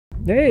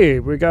Hey,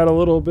 we got a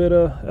little bit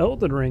of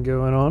Elden Ring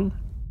going on.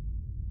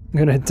 I'm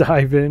gonna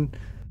dive in.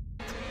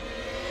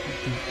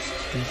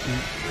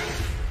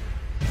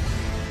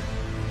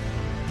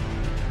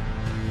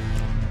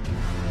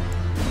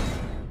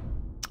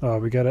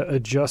 We gotta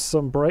adjust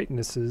some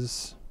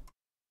brightnesses.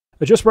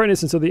 Adjust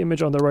brightness until the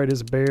image on the right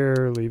is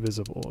barely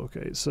visible.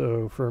 Okay,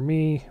 so for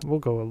me, we'll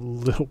go a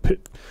little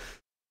bit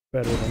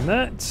better than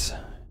that.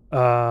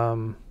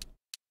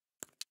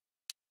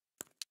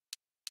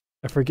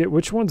 I forget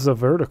which one's the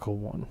vertical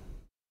one. Is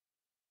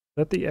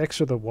that the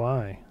X or the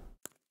Y?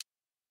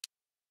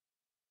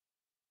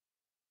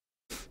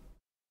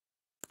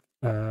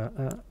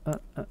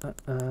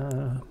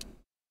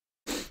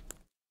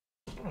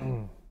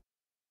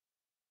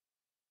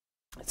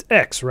 It's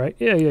X, right?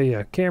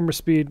 Yeah. Camera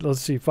speed,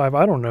 let's see, 5.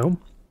 I don't know.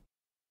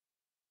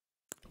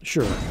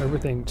 Sure,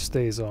 everything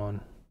stays on.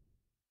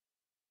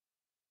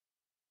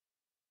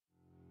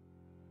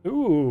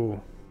 Ooh,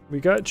 we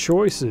got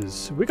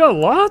choices. We got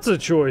lots of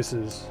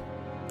choices.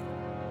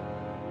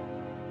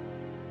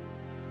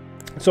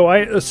 So I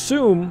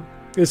assume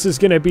this is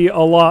going to be a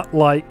lot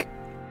like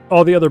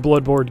all the other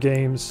Bloodborne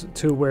games,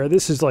 to where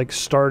this is like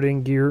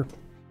starting gear.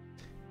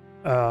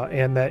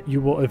 And that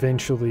you will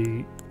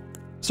eventually...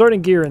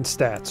 Starting gear and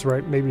stats,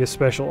 right? Maybe a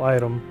special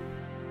item.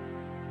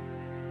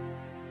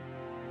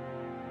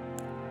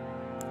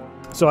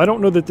 So I don't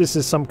know that this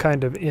is some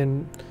kind of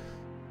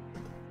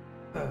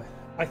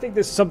I think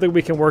this is something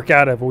we can work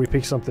out of when we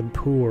pick something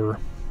poor.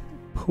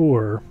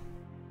 Poor.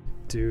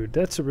 Dude,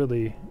 that's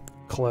really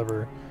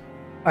clever.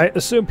 I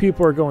assume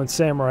people are going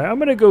samurai. I'm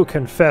going to go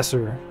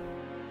confessor.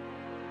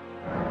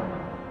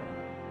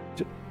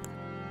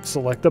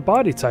 Select the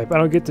body type. I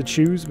don't get to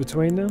choose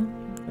between them.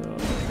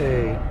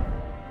 A.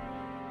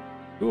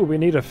 Ooh, we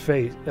need a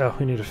face. Oh,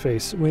 we need a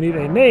face. We need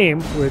a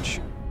name, which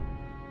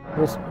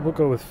we'll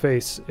go with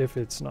face if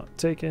it's not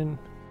taken.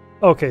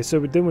 Okay, so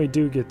then we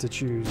do get to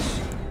choose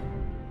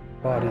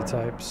body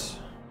types.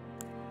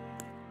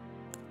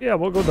 Yeah,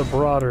 we'll go the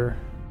broader.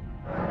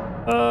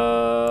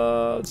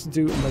 Let's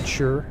do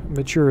mature.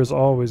 Mature is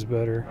always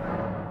better.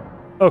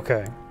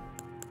 Okay.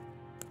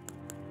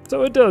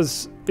 So it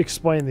does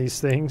explain these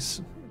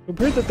things.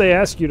 Weird that they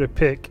ask you to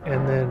pick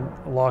and then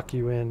lock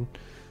you in.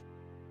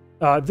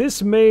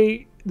 This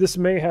may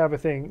have a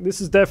thing. This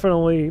is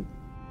definitely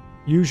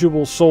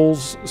usual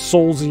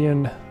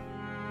Soulsian.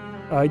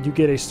 You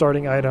get a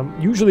starting item.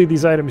 Usually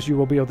these items you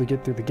will be able to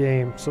get through the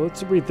game. So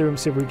let's read through them,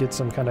 see if we get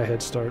some kind of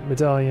head start.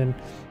 Medallion,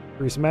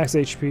 increase max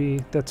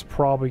HP. That's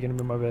probably going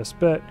to be my best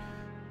bet.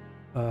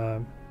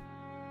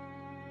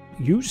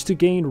 Used to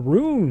gain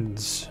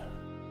runes.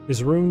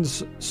 Is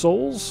runes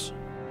souls?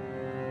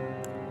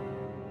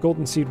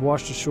 Golden seed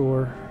washed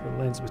ashore. The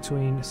lands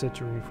between. Set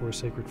to reinforce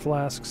sacred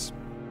flasks.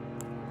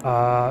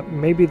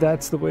 Maybe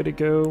that's the way to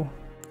go.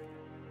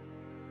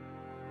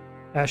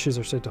 Ashes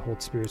are said to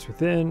hold spirits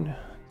within.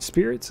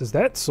 Spirits? Is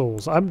that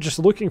souls? I'm just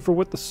looking for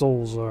what the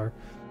souls are.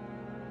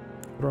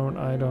 Thrown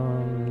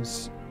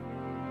items.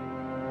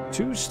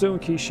 2 stone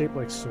keys shaped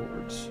like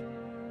swords.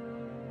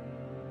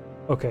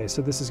 Okay,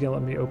 so this is going to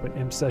let me open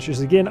imp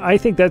sessions. Again, I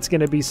think that's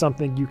going to be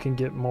something you can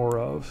get more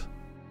of.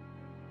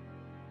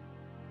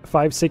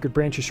 5 sacred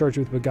branches charged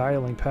with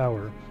beguiling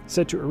power.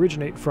 Said to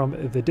originate from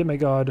the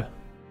demigod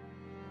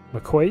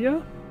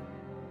Maquia?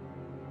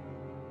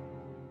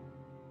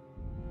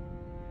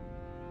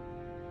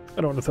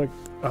 I don't know if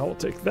I'll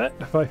take that.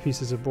 5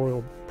 pieces of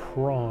broiled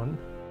prawn.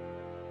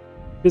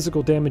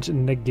 Physical damage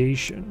and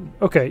negation.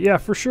 Okay, yeah,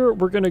 for sure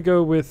we're going to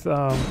go with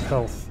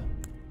health.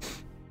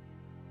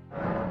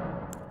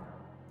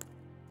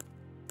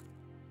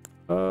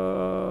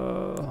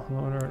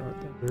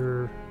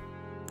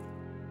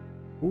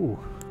 Ooh.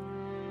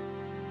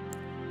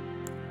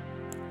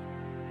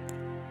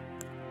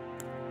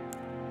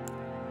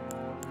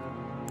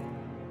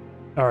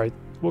 Alright,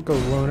 we'll go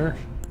loner.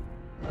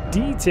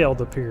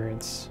 Detailed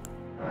appearance.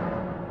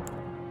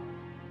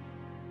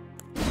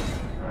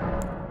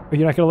 Are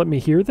you not going to let me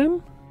hear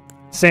them?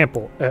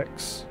 Sample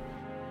X.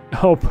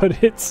 Oh,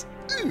 but it's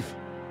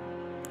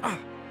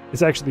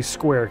actually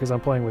square because I'm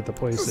playing with the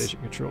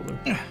PlayStation controller.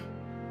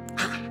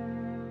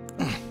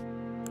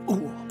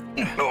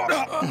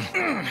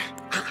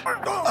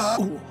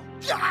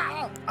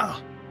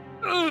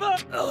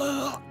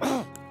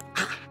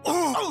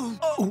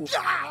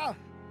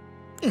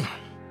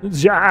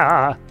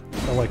 Yeah,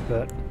 I like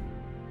that.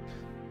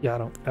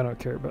 Yeah, I don't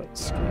care about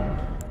skin.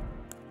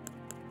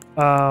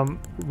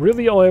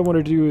 Really all I want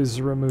to do is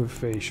remove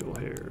facial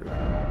hair.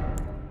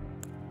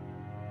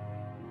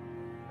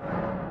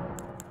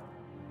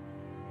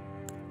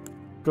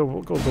 Go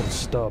little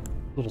stub.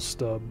 Little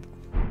stub.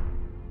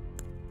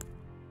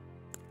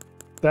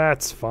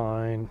 That's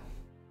fine.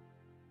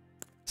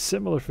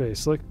 Similar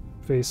face, like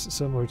face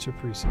similar to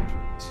preset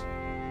face.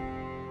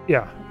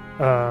 Yeah.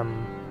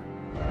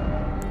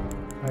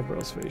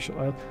 Eyebrows,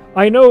 facial.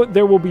 I know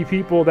there will be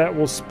people that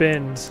will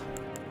spend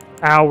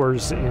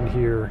hours in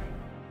here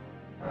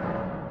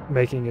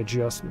making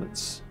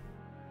adjustments.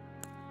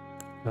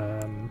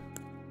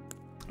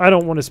 I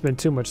don't want to spend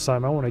too much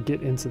time. I want to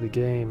get into the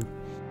game.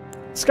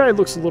 This guy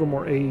looks a little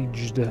more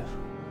aged.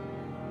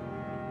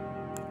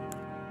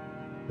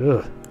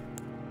 Ugh.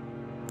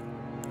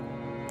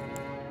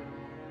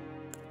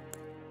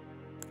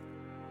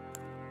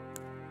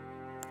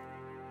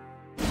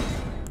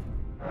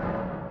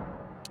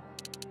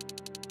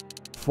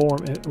 Form.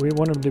 We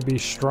want him to be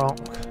strong.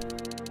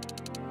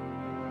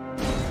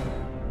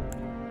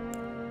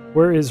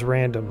 Where is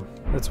random?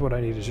 That's what I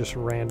need, is just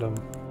random.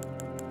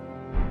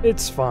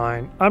 It's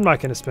fine. I'm not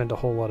going to spend a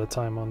whole lot of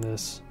time on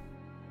this.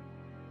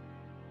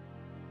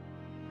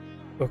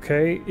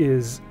 Okay,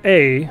 is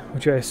A,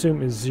 which I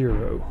assume is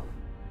 0.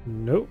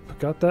 Nope,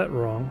 got that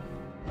wrong.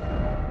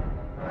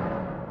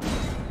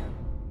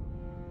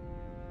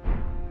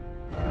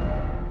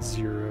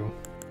 Zero.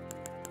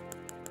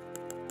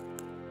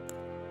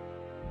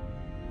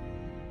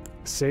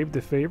 Save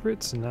the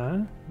favorites? Nah,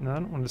 no, I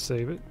don't want to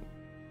save it.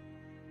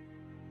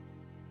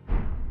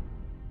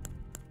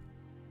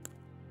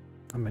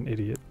 I'm an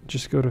idiot.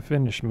 Just go to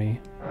finish me.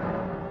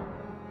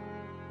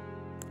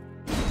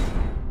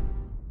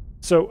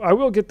 So I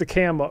will get the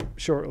cam up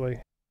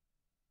shortly.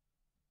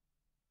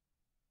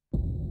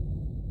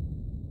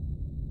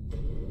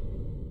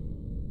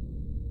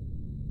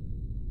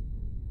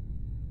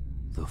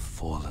 The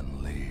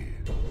fallen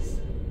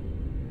leaves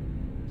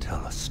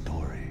tell a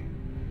story.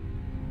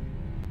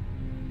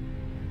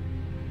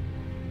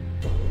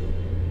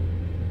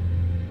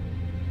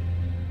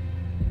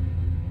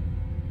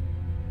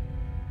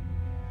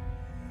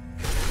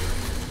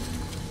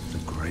 The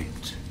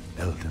great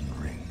Elden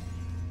Ring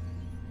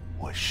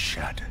was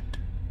shattered.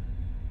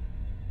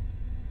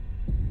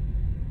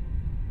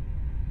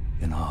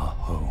 In our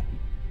home,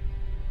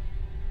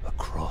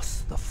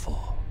 across the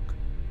fog,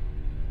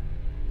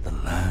 the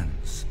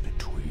lands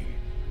between.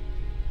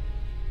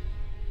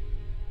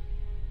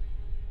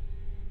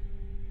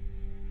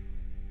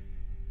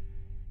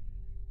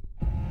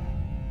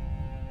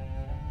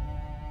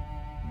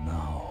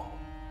 Now,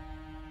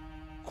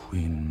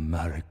 Queen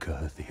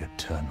Marika the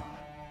Eternal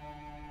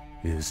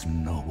is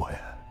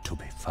nowhere to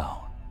be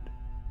found.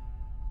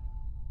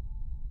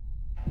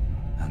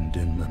 And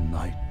in the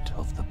night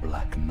of the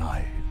Black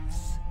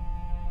Knives,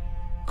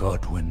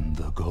 Godwyn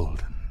the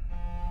Golden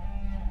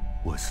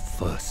was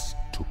first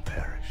to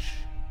perish.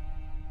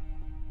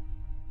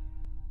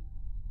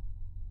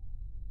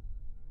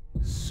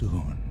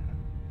 Soon,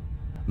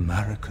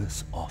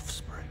 Marika's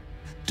offspring,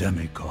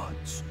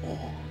 demigods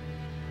all,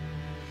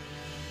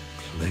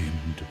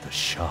 claimed the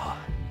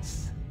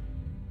shards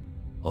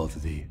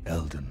of the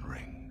Elden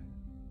Ring.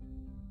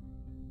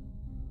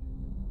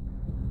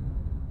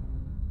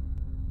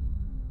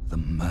 The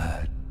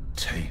mad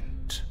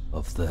taint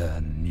of their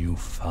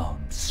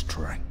newfound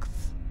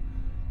strength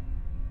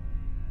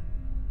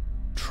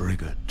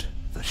triggered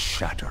the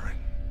shattering.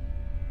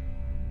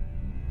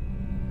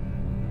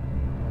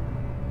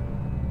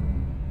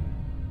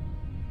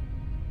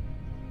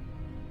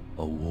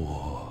 A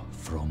war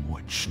from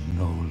which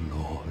no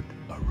lord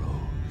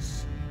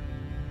arose.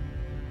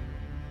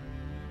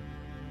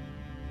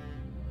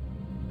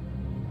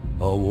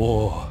 A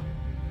war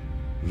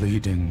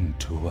leading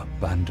to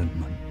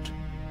abandonment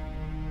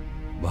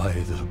by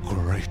the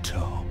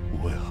greater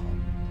will.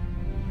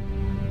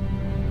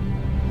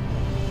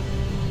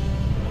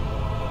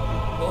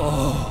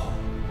 Oh,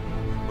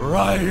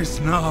 rise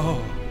now,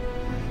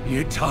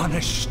 ye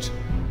tarnished,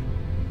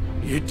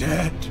 ye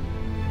dead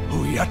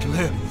who yet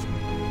live.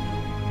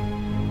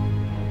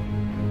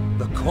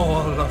 The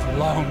call of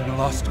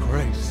long-lost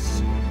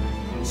grace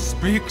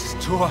speaks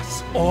to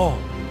us all.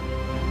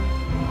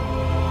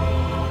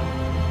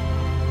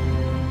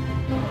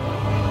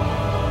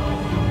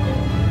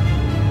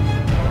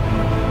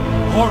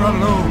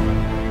 Horalu,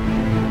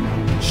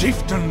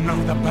 chieftain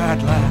of the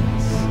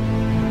Badlands,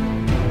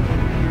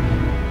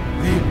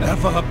 the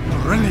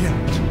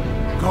ever-brilliant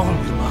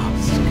Gold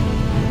Mask.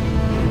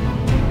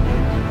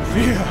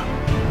 Fear,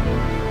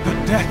 the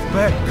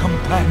deathbed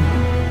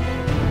companion,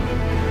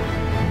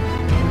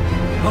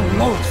 the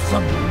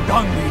loathsome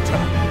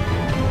dung-eater,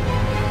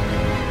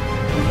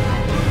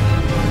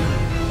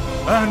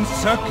 and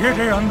Sir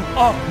Gideon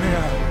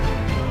Ofnir,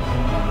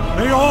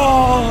 the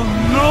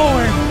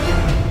all-knowing.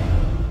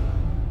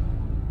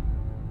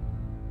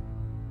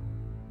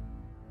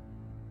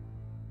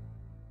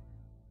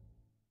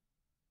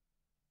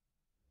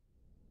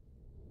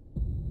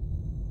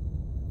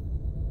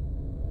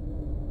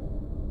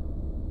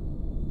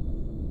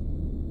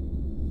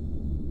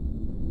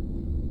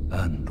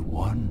 And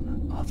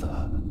one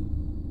other,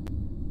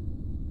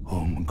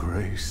 whom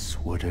grace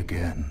would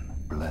again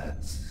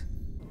bless.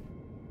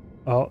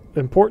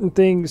 Important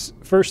things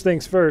first.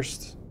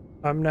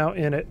 I'm now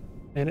in it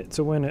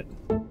to win it.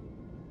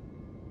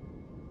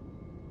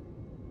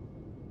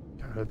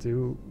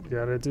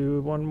 Gotta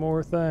do one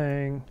more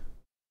thing.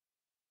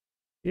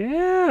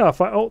 Yeah,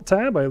 if I alt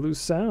tab, I lose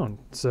sound.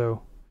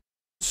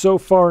 So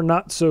far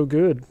not so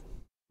good.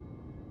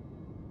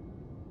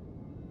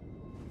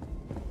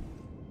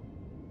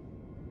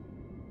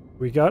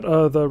 We got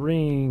the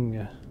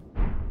ring.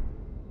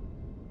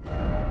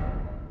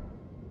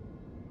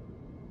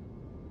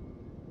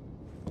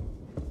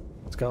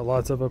 Let's got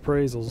lots of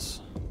appraisals.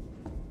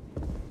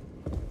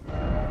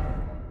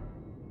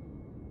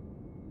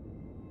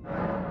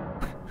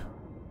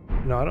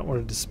 No, I don't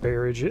want to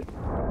disparage it.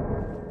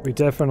 We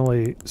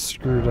definitely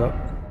screwed up.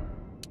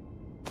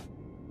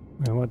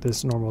 I want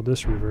this normal,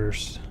 this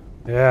reversed.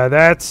 Yeah,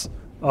 that's...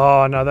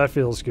 Oh, no, that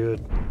feels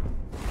good.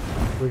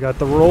 We got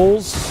the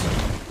rolls.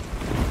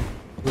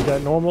 We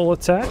got normal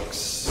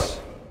attacks.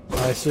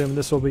 I assume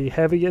this will be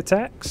heavy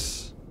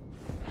attacks.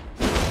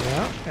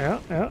 Yeah.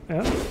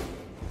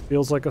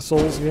 Feels like a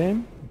Souls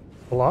game.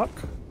 Block.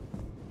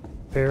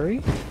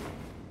 Parry.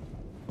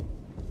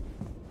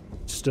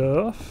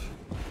 Stuff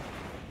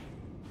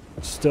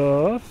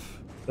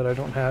that I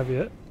don't have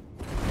yet.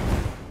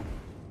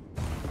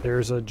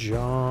 There's a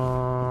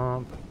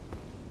jump.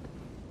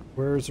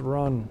 Where's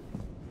run?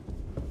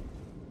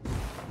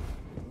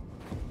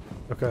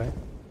 Okay.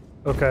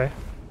 Okay.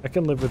 I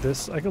can live with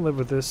this. I can live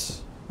with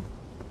this.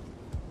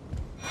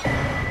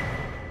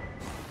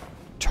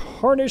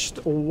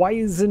 Tarnished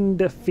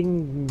wizened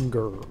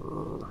finger.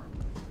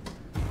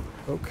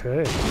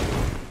 Okay.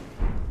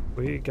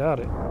 We got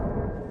it.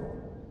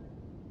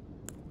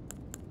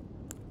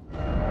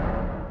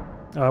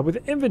 With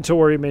the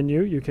inventory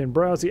menu, you can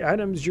browse the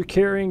items you're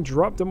carrying,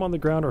 drop them on the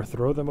ground, or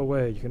throw them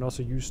away. You can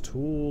also use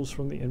tools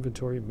from the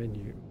inventory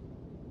menu.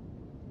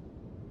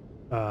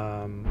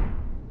 Are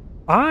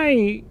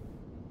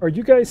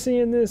you guys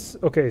seeing this?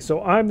 Okay,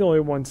 so I'm the only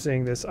one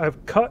seeing this.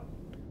 I've cut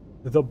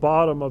the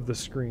bottom of the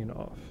screen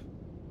off.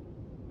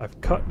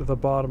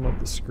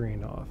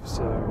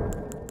 So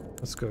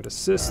let's go to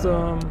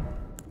system.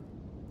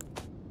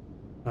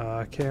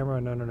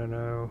 Camera,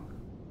 no.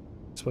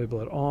 Display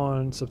blood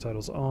on,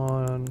 subtitles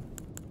on.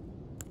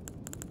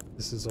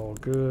 This is all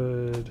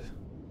good.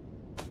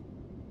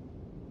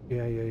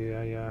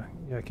 Yeah.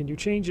 Can you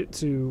change it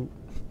to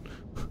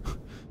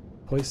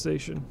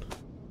PlayStation?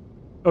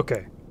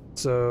 Okay,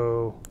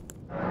 so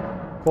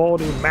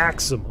quality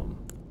maximum,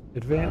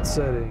 advanced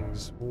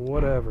settings,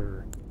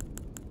 whatever.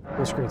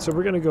 Full screen. So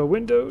we're gonna go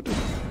windowed.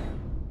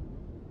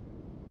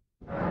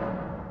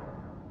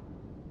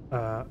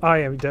 I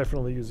am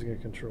definitely using a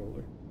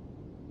controller.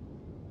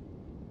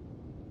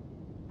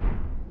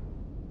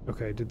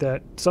 Okay, did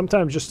that...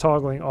 Sometimes just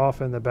toggling off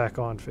and the back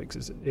on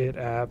fixes it. It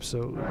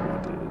absolutely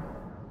did.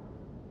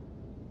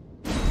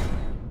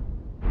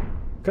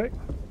 Okay.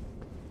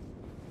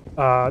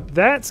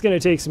 That's going to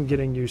take some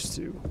getting used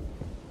to.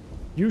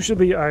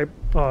 Usually in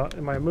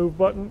my move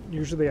button,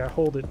 usually I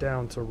hold it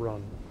down to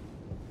run.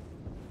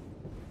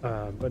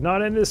 But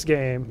not in this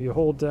game. You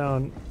hold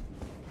down,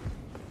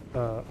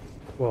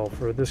 well,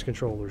 for this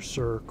controller,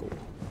 circle.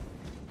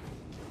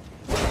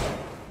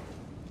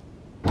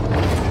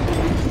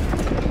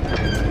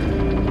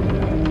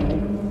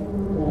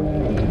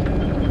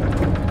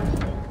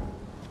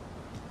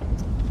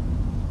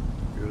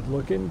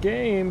 Good-looking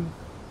game.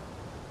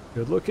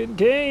 Good-looking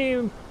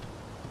game.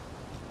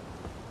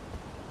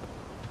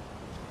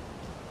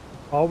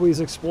 Always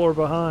explore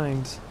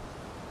behind.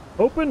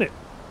 Open it.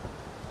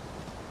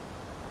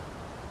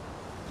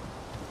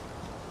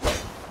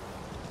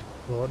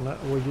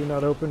 Will you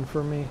not open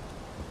for me?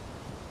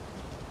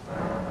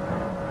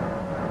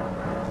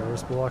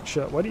 Doors blocked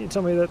shut. Why didn't you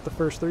tell me that the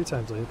first 3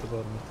 times I hit the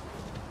button?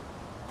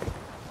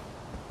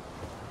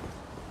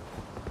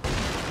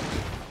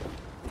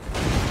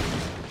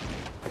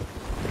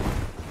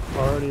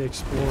 Already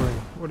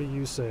exploring. What do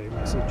you say?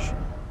 Message.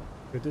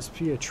 Could this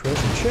be a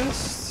treasure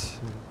chest?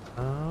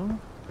 No.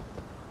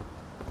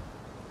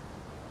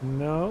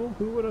 No?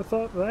 Who would have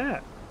thought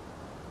that?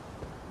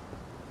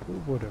 Who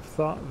would have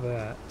thought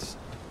that?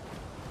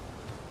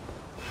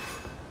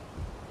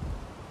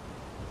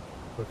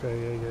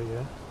 Okay,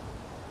 yeah.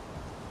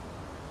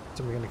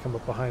 Somebody gonna come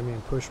up behind me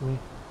and push me?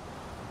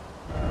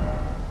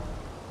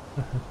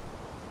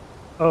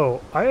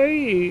 Oh,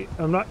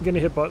 I'm not gonna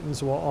hit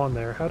buttons while on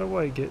there. How do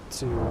I get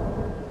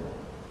to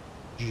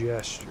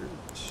gestures?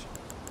 Is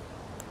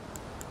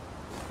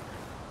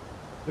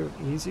there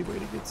an easy way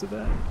to get to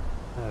that?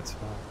 That's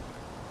fine.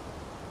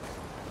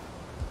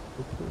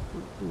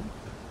 Oop.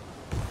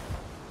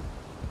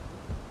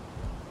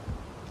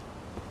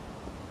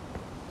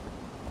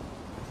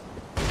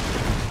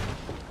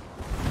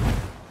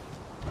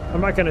 I'm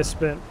not gonna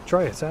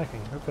try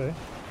attacking. Okay.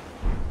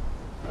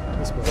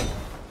 This way.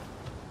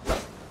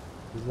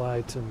 You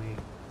lied to me.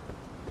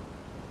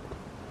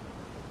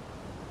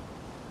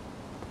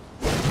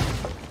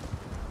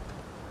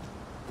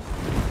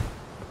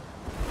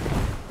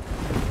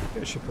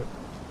 I should put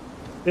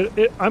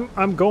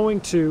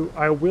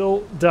I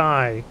will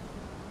die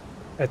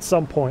at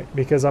some point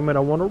because I'm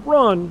gonna want to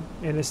run,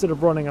 and instead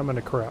of running I'm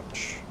gonna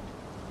crouch.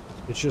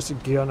 It's just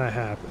gonna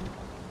happen.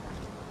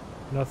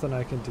 Nothing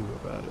I can do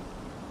about it.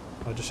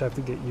 I'll just have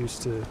to get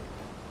used to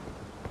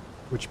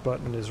which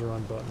button is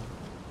run button.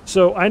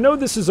 So I know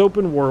this is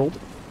open world.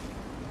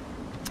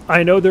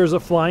 I know there's a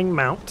flying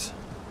mount,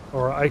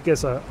 or I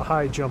guess a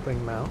high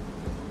jumping mount.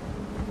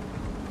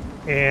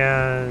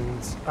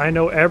 And I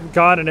know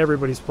God and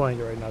everybody's playing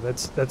it right now.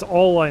 That's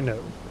all I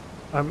know.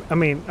 I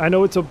mean, I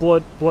know it's a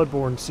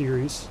Bloodborne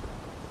series.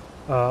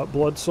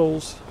 Blood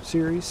Souls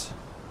series.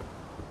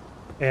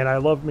 And I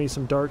love me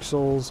some Dark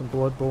Souls and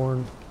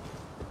Bloodborne.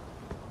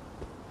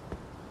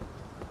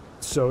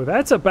 So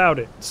that's about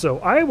it. So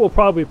I will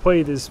probably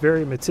play this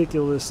very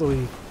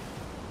meticulously,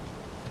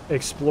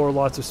 explore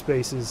lots of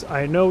spaces.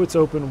 I know it's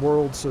open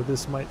world, so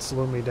this might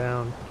slow me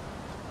down,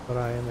 but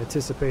I am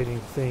anticipating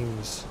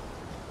things.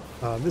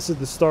 This is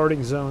the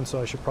starting zone,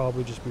 so I should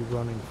probably just be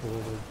running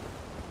forward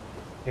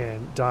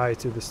and die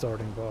to the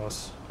starting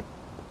boss,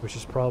 which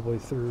is probably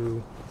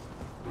through...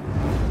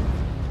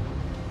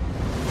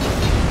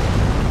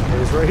 It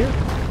is right here.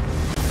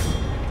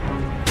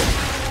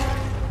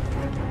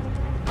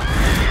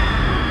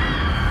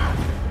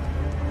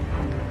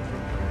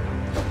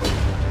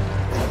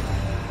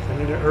 I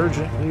need an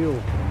urgent heal.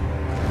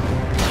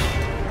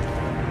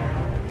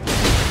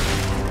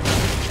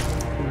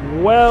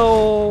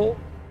 Well,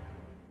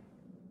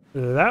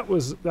 that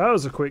was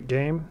a quick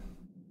game.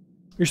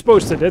 You're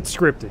supposed to, that's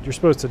scripted. You're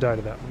supposed to die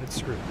to that one.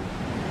 It's scripted.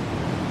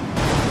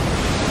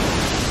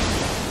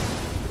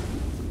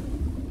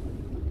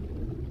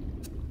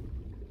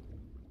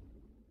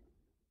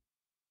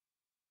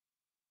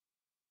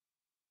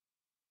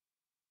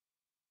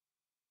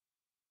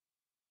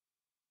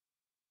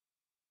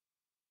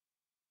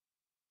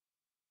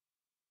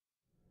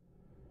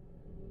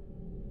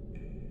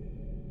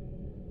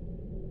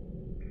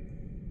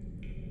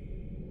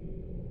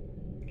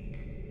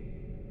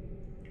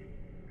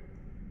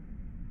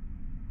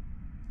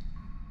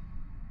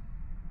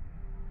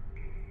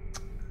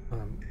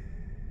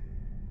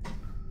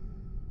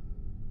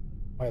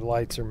 My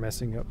lights are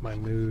messing up my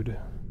mood.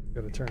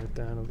 Gotta turn it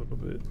down a little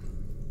bit.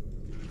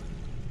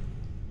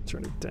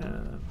 Turn it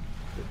down.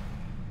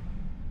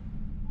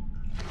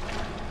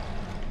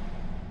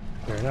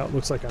 There, now it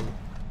looks like I'm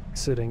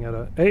sitting at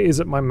a... Hey, is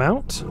it my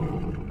mount?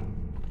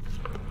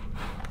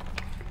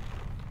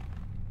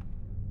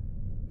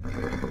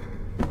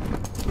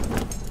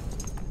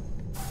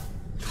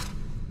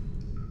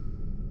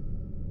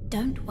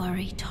 Don't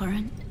worry,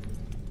 Torrent.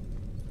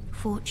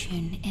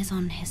 Fortune is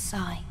on his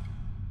side.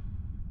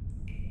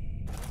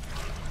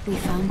 We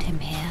found him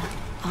here,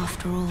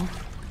 after all.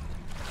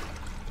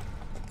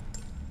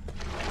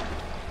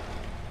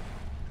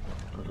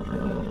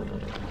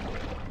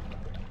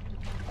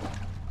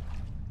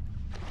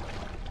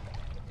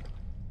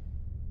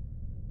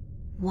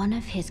 One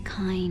of his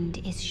kind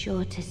is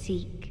sure to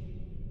seek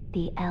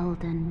the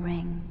Elden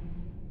Ring.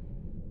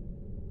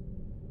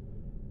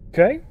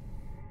 Okay.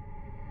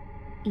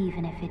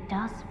 Even if it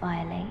does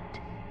violate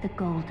the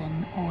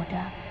Golden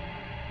Order.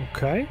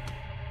 Okay.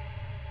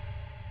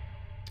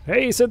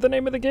 Hey, he said the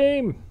name of the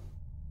game!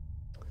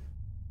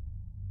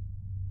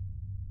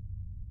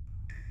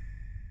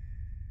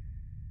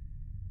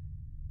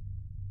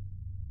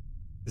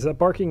 Is that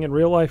barking in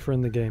real life or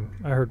in the game?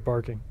 I heard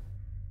barking.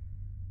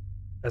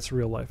 That's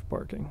real life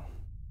barking.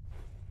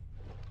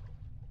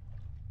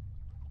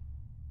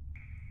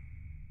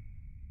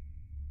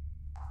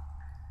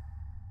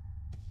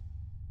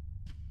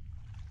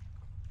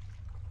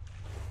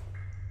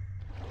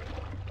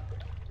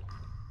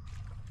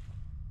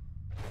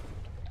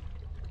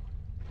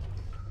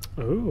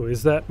 Oh,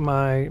 is that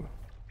my...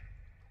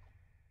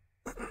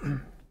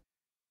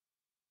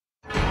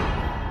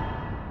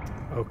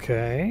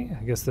 Okay,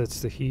 I guess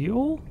that's the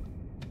heal.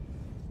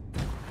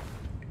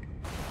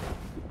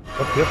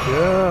 Yep,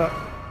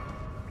 yeah.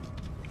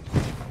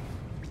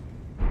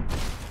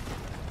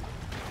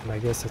 And I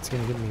guess that's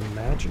gonna give me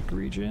magic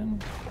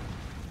regen.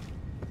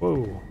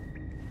 Whoa.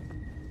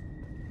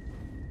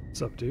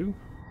 What's up, dude?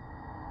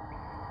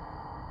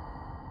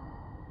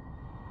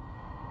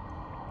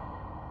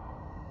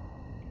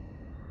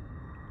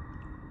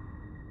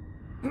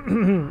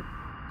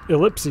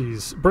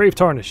 Ellipses. Brave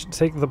Tarnished.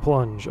 Take the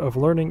plunge of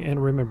learning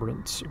and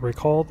remembrance.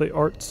 Recall the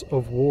arts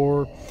of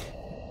war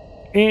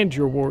and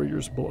your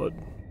warrior's blood.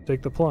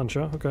 Take the plunge,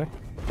 huh? Okay.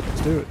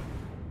 Let's do it.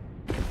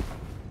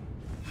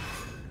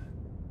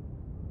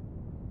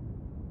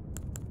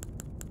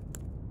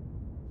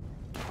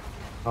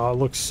 Oh, it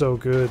looks so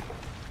good.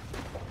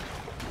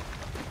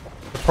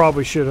 I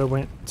probably should have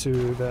went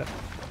to that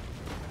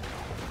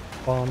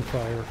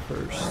bonfire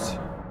first.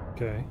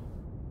 Okay.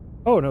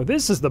 Oh no,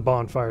 this is the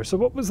bonfire. So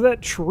what was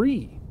that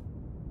tree?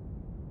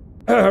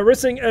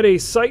 Resting at a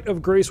site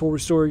of grace will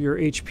restore your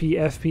HP,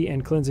 FP,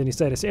 and cleanse any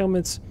status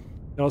ailments.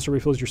 It also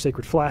refills your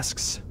sacred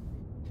flasks.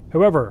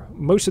 However,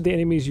 most of the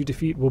enemies you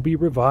defeat will be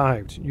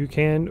revived. You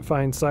can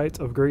find sites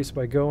of grace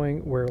by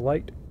going where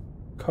light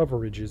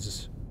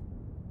coverages.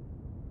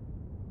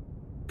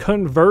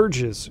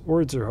 Converges.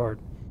 Words are hard.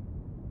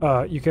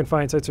 You can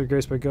find sites of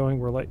grace by going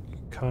where light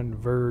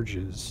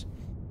converges.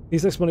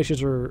 These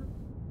explanations are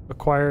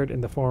acquired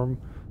in the form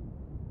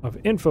of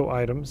info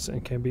items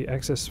and can be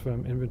accessed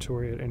from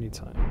inventory at any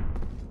time.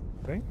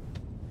 Okay.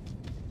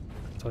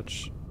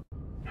 Touch.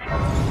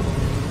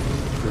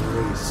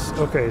 Grace.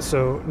 Okay,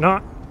 so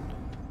not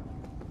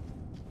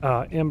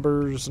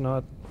embers,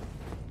 not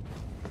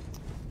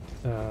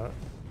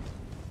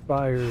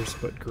fires,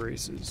 but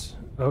graces.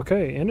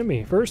 Okay,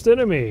 enemy. First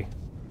enemy.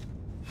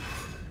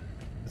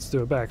 Let's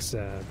do a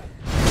backstab.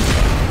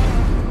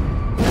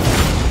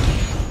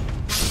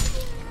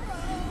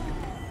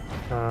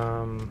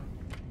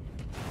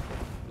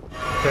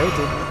 Okay,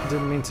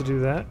 didn't mean to do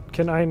that.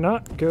 Can I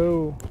not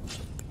go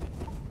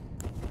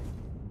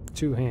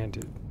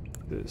two-handed?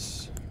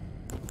 This.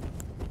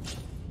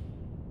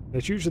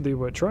 That's usually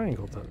what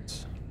triangle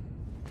does.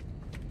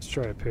 Let's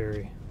try a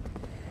parry.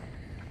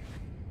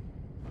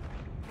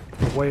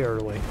 Way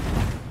early.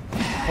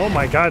 Oh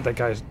my god, that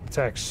guy's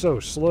attack's so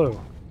slow.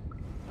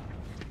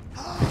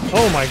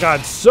 Oh my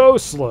god, so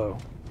slow.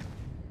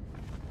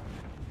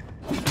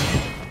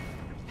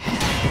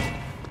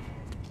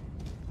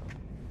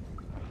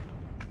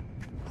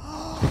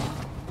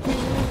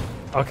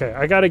 Okay,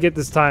 I gotta get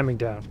this timing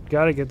down.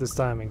 Gotta get this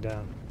timing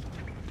down.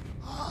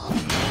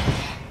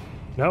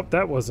 Nope,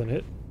 that wasn't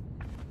it.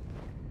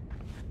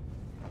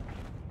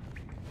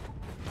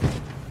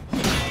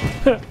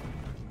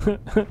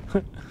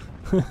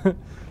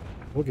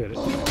 We'll get it.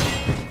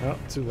 Oh,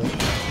 too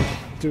late.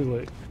 Too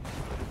late.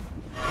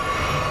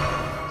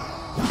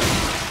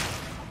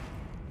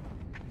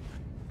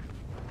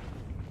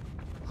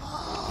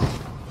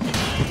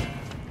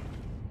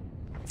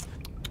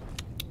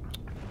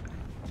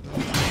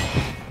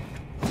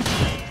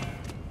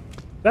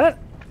 That?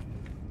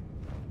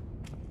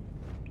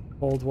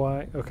 Hold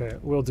Y. Okay,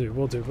 we'll do.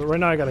 But right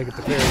now I gotta get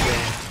the parry going.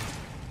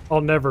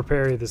 I'll never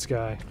parry this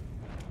guy.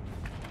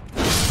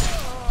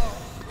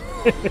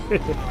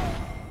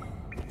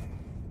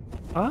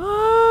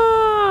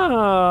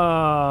 Oh,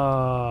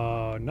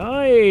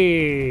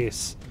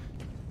 nice.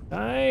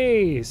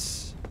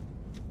 Nice.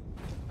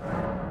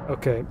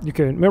 Okay, you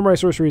can memorize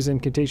sorceries and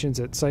incantations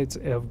at sites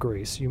of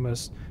grace. You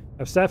must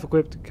have staff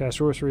equipped to cast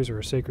sorceries or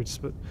a sacred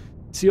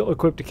seal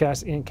equipped to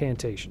cast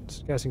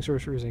incantations. Casting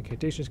sorceries and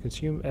incantations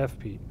consume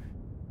FP.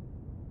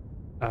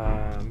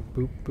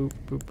 Boop, boop,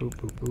 boop, boop,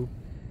 boop, boop.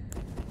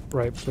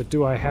 Right, but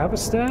do I have a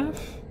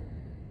staff?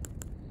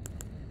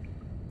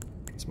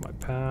 It's my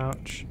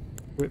pouch.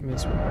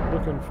 Equipment's what I'm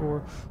looking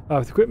for.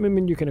 With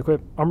equipment, you can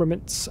equip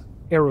armaments,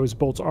 arrows,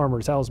 bolts,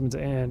 armor, talismans,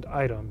 and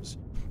items.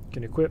 You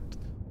can equip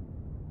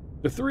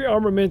the 3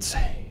 armaments,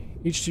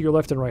 each to your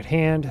left and right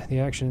hand. The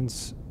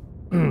actions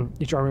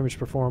each armament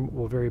perform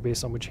will vary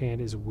based on which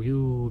hand is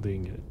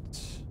wielding it.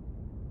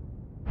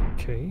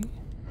 Okay.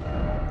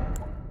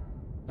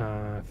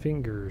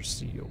 Finger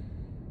seal.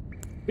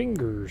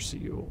 Finger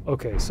seal.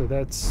 Okay, so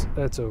that's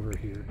over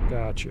here.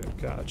 Gotcha.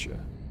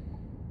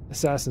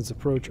 Assassin's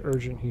approach,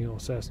 urgent heal,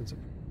 assassin's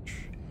approach.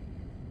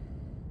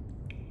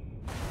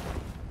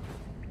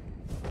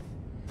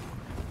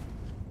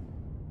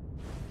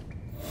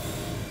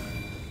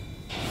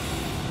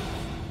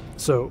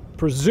 So,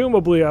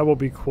 presumably I will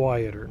be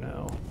quieter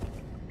now.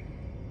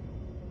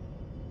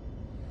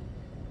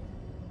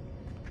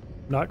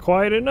 Not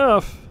quiet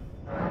enough.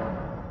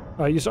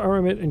 Use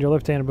armament in your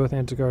left hand and both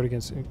hands to guard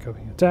against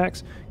incoming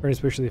attacks. You're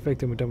especially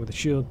effective when done with a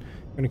shield.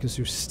 You're going to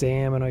consume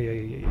stamina.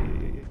 Yeah.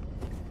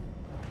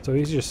 So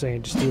he's just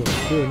saying, just do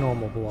a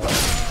normal block.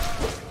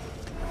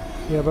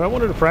 Yeah, but I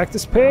wanted to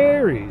practice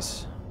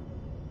parries.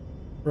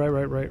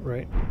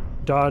 Right.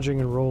 Dodging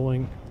and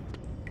rolling.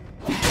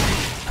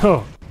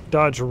 Oh,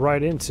 dodge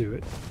right into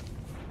it.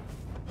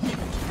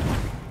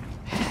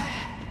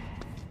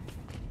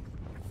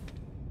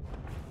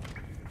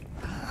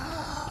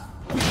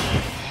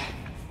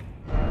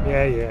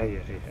 Yeah.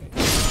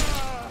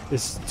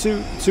 It's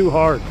too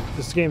hard.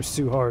 This game's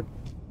too hard.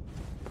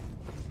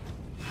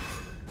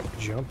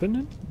 Jumping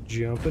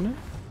it.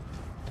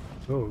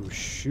 Oh,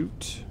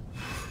 shoot.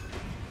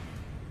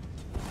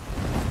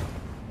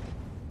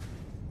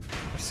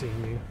 I've seen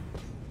you.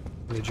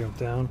 Let me jump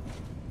down.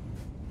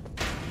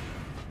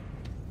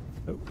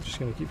 Oh, just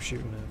gonna keep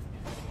shooting it.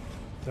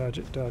 Dodge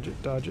it.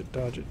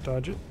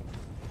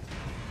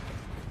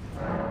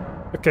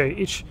 Okay,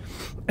 each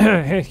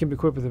hand can be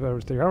equipped with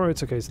about 3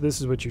 armaments. Okay, so this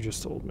is what you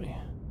just told me.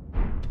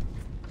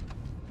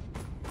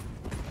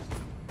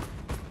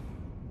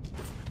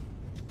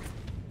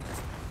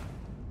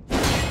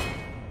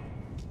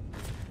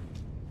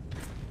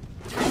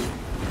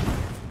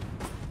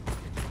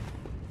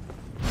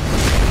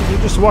 You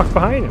just walk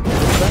behind him.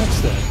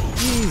 Backstab.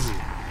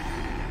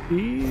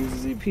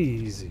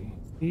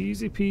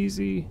 Easy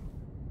peasy.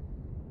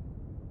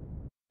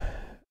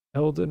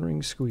 Elden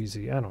Ring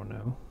squeezy. I don't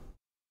know.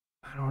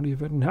 I don't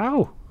even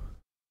know.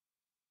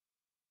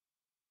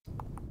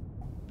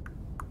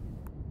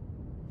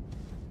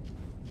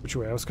 Which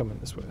way? I was coming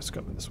this way.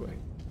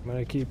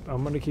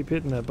 I'm gonna keep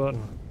hitting that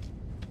button.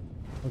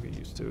 I'll get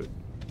used to it.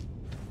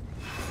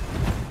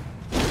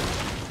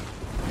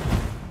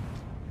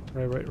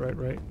 Right.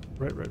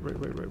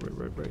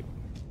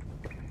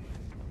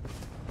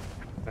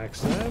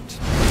 Backstabbed.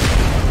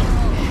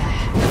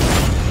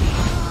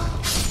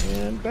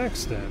 And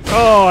backstab.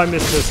 Oh, I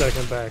missed the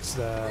second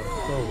backstab.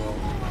 Oh well.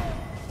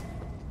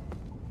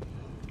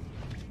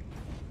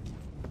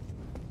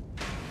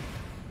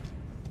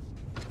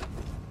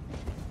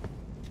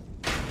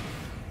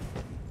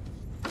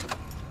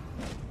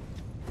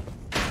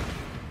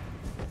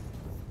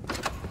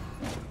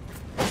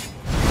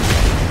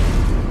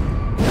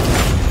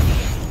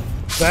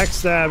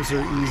 Backstabs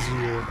are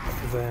easier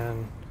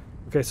than...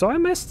 Okay, so I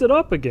messed it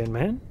up again,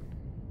 man.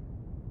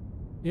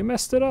 You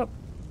messed it up.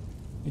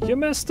 You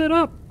messed it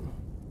up.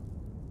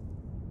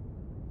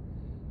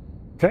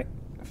 Okay,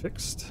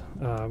 fixed.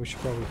 We should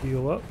probably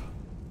heal up.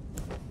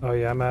 Oh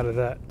yeah, I'm out of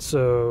that.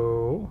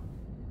 So,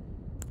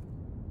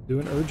 do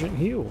an urgent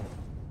heal.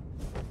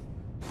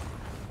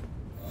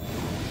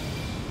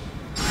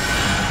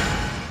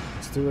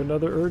 Let's do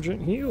another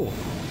urgent heal.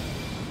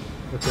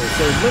 Okay,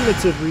 so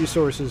limited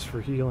resources for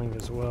healing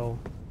as well.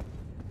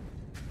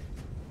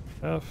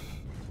 F.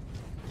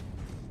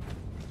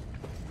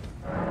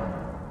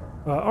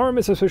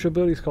 Armaments have special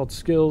abilities called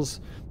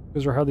skills.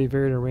 Those are highly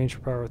varied in range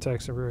for power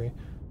attacks and very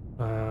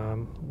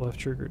left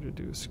trigger to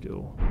do a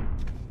skill.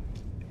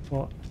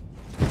 Well,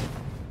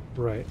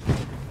 right.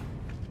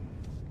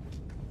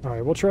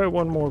 Alright, we'll try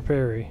one more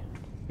parry.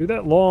 Do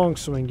that long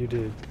swing you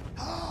did.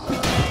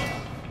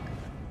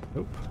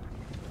 Nope.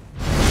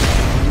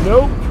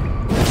 Nope!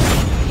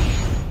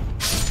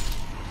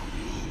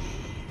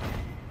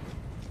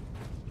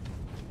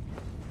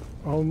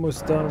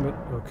 Almost done with...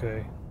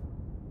 okay.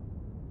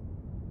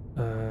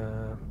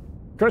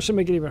 Crush should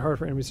make it even harder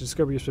for enemies to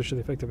discover you, especially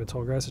effective in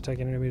tall grass.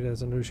 Attacking an enemy that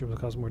has a notice will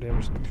cause more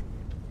damage than usual.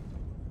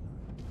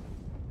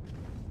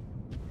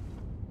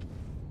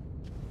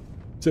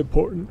 It's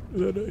important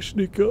that I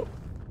sneak up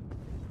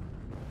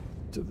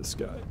to this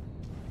guy.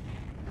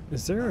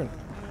 Is there a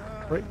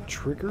right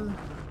trigger? No,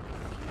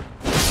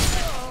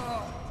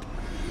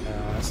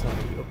 that's not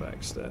a real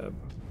backstab.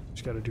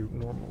 Just gotta do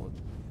normal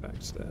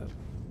backstab.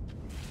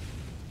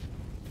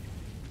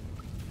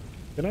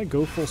 Can I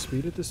go full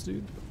speed at this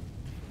dude?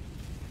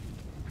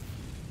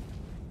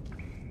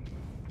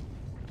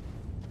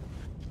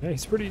 Yeah,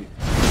 he's pretty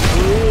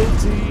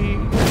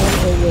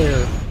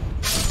unaware.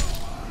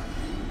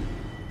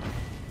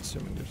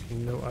 Assuming there's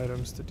no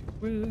items to deal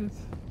with.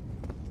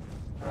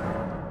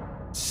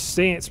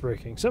 Stance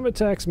breaking. Some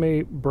attacks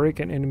may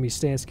break an enemy's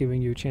stance,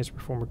 giving you a chance to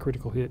perform a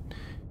critical hit.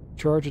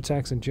 Charge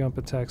attacks and jump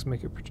attacks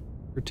make it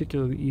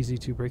particularly easy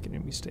to break an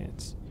enemy's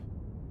stance.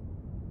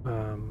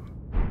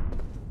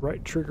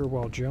 Right trigger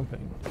while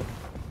jumping.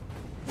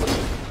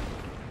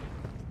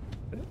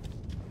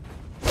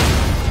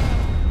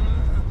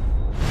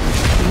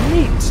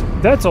 Neat!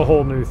 That's a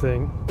whole new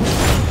thing.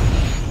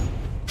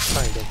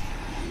 Kind of.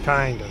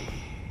 Kind of.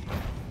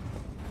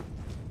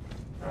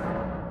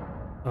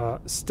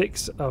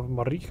 Stakes of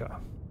Marika.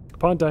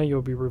 Upon dying, you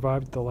will be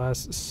revived at the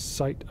last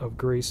site of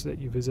grace that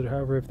you visit.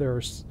 However, if there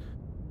are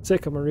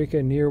Stakes of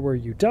Marika near where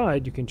you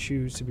died, you can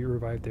choose to be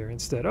revived there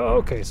instead. Oh,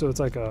 okay, so it's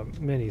like a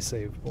mini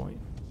save point.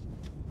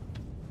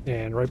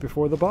 And right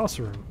before the boss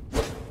room.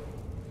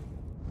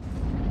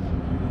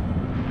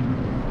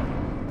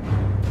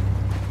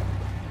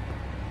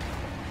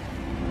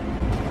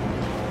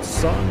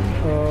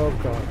 Son of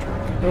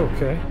Godric.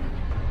 Okay.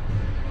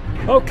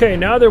 Okay,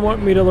 now they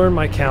want me to learn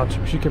my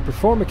counters. You can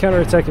perform a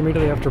counterattack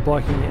immediately after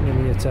blocking an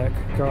enemy attack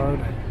guard.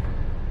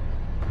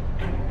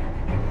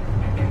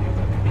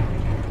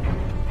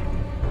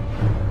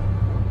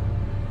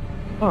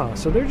 Ah,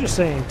 so they're just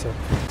saying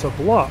to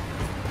block.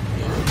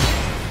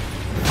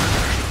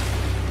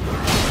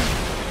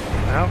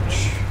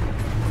 Ouch.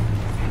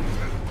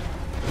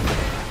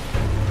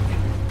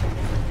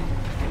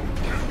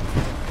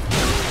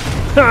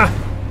 Ha!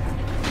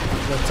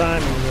 The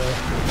timing though.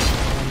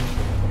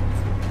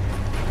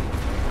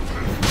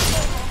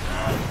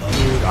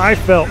 Dude, I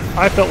felt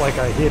like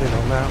I hit it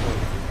on that one.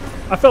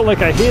 I felt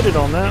like I hit it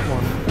on that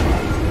one.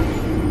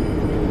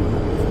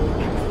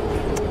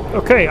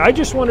 Okay, I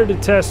just wanted to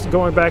test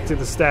going back to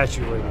the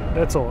statue lady.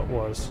 That's all it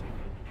was.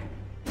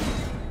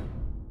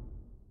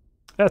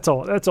 That's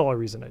all the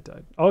reason I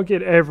died. I'll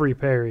get every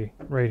parry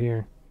right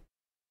here.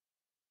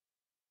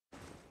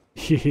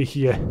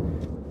 Yeah.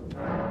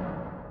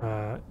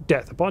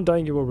 Death. Upon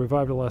dying, you will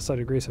revive the last site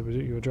of grace.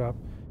 You will drop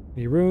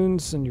any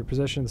runes in your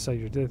possession. The site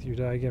of your death, you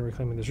die again.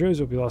 Reclaiming those runes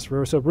will be lost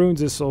forever. So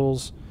runes is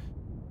souls.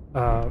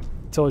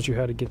 Tells you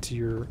how to get to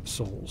your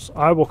souls.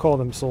 I will call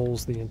them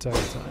souls the entire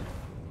time.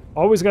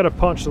 Always got to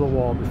punch the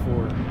wall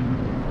before.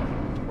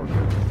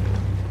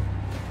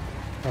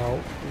 Oh,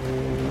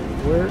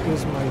 where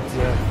is my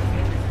death?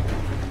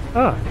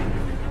 Ah.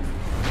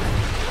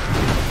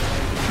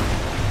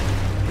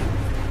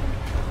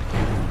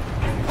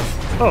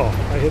 Oh,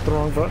 I hit the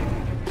wrong button.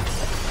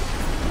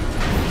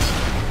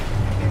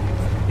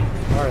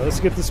 Alright, let's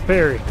get this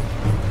parry.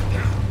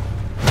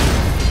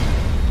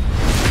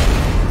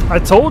 I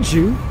told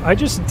you, I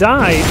just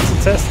died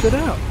to test it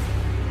out.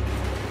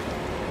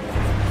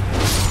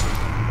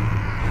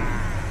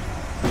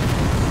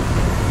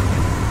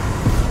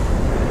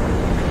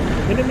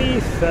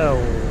 Enemy fell.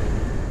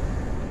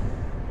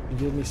 You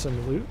give me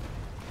some loot?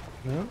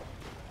 No?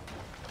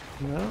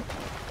 No?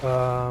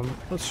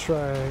 Let's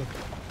try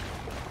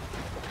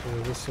go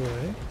this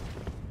way.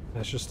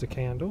 That's just a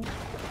candle.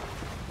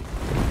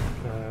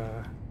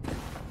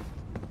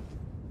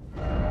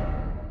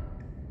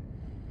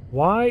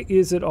 Why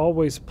is it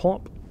always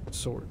plump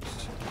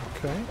swords?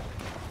 Okay.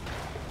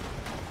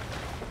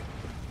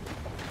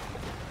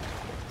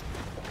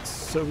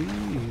 So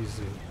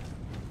easy.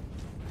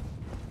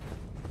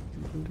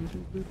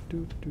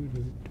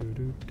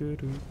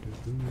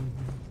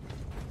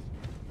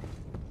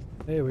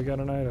 Hey, we got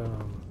an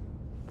item.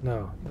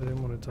 No, I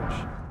didn't want to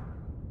touch.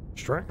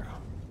 Strength.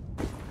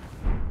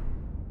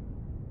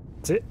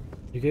 That's it?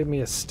 You gave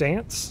me a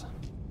stance?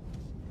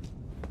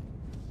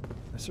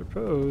 I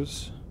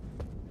suppose.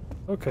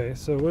 Okay,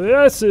 so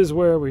this is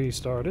where we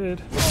started.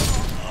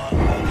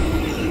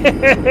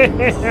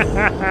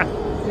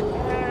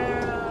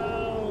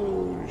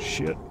 Oh,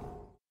 shit.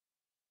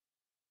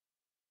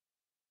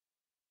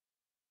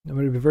 I'm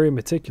going to be very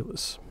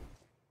meticulous.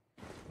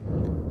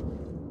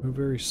 Move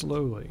very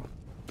slowly.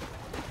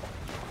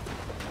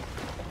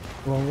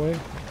 Wrong way?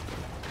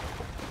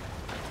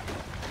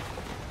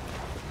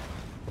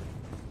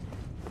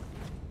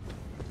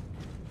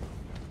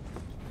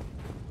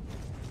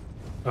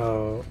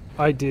 Oh,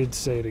 I did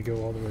say to go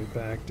all the way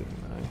back,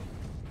 didn't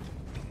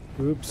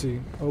I?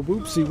 Whoopsie. Oh,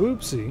 whoopsie,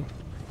 whoopsie.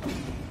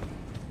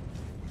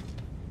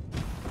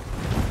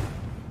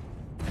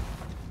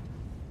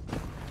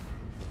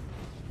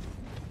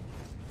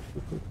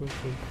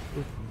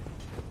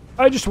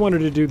 I just wanted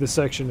to do the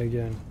section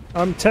again.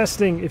 I'm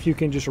testing if you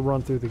can just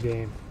run through the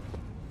game.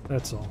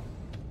 That's all.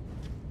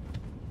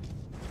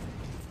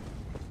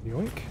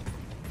 Yoink.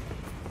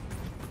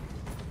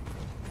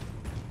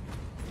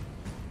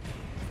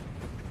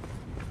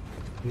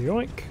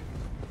 Yoink.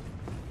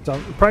 So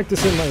I'm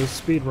practicing my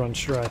speedrun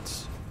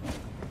strats.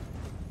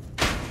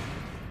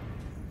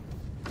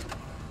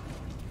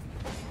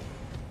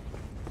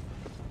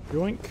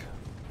 Yoink.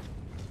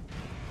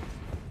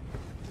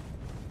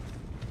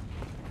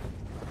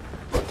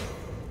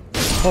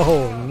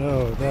 Oh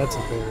no, that's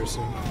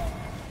embarrassing.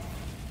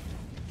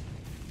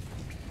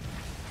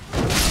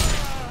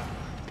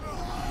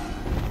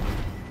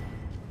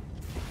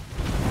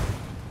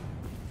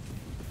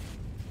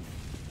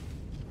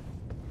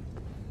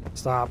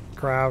 Stop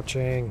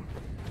crouching.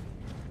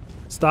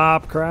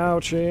 Stop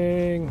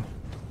crouching.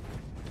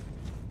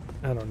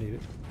 I don't need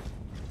it.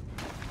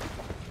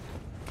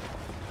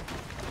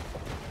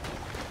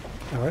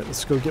 Alright,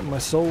 let's go get my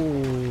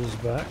souls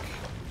back.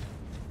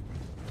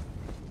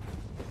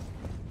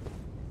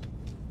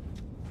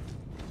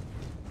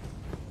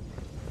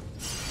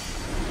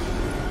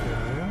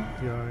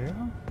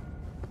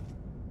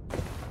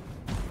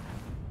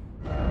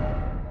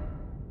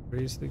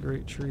 Raise the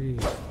great tree.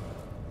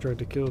 Tried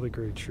to kill the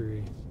great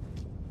tree.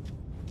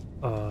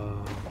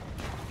 So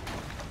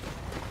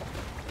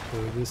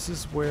this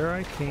is where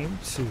I came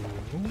to.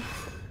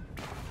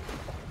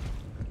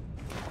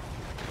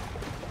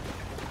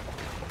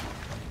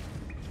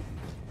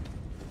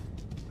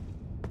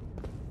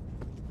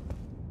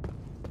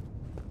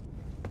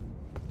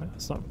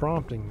 It's not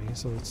prompting me,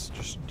 so it's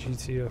just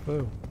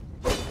GTFO.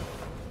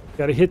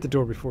 Gotta hit the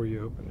door before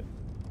you open it.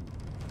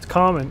 It's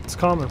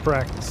common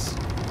practice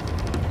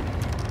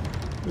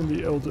in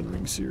the Elden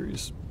Ring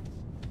series.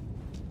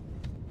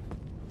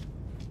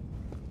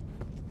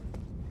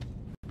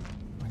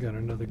 I got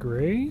another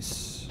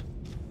grace.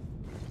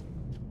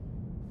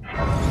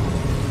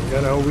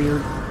 Got a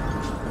weird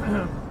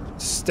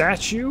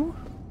statue.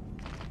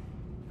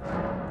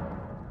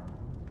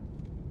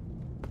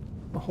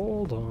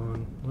 Hold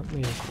on, let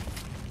me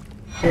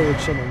pillage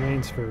some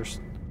remains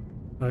first.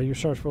 Your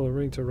charge for the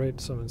ring to rate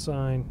summon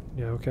sign.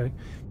 Yeah, okay.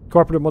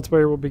 Cooperative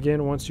multiplayer will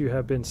begin once you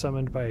have been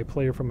summoned by a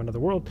player from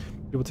another world.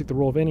 You will take the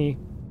role of any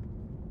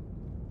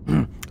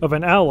of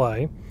an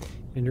ally,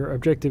 and your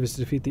objective is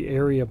to defeat the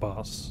area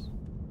boss.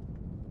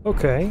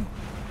 Okay,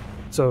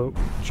 so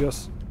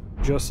just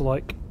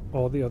like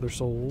all the other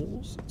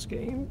Souls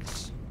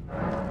games.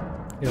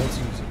 Yeah, that's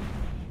easy.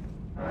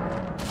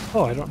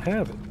 Oh, I don't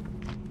have it.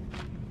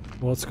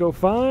 Well, let's go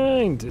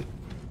find it.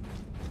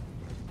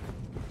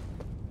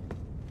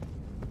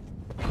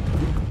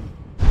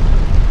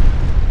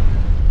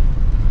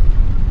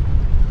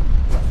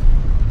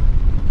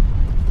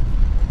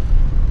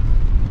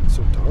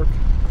 So dark.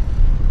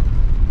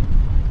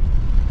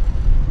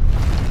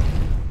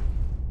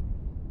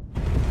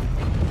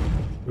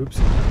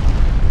 Whoopsie.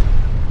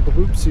 Oh,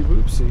 whoopsie,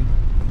 whoopsie.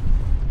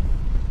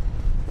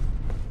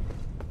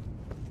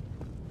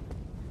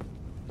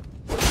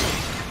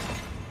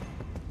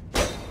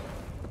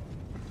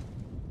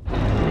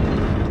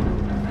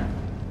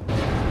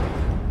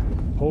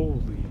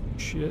 Holy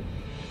shit.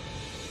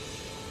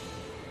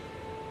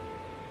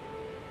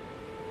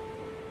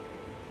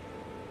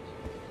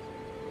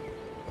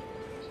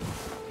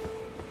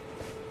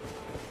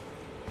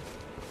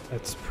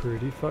 That's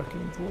pretty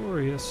fucking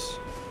glorious.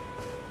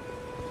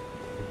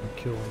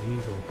 Kill an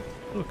eagle.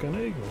 Look, an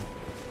eagle.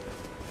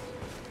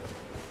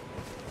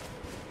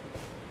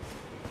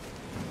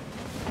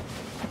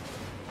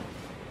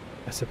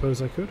 I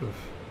suppose I could have.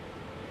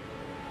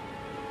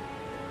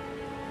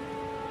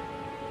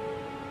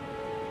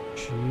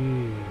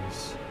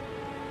 Jeez.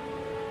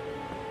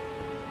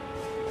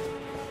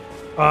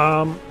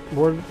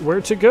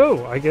 Where to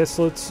go? I guess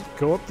let's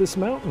go up this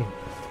mountain.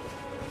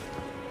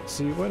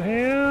 See what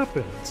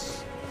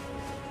happens.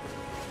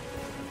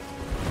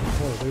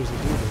 Oh, there's a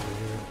dude over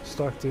here.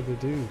 Stuck to the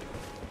dude.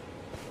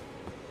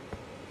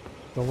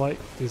 The light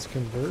is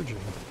converging.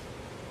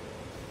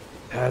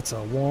 That's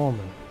a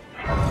woman.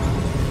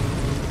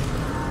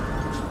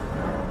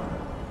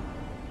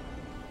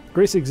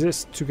 Grace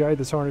exists to guide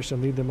the tarnished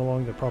and lead them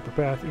along the proper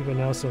path. Even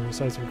now, some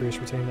sites of grace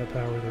retain that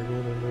power. Their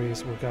golden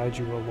rays will guide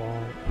you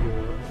along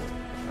your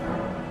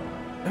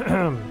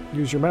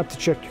use your map to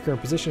check your current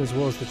position as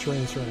well as the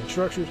terrain surrounding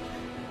structures.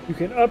 You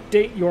can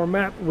update your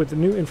map with the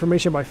new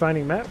information by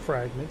finding map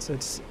fragments.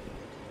 It's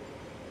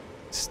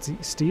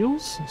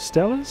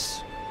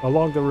Stellas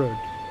along the road.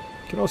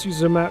 You can also use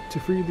the map to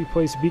freely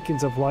place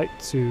beacons of light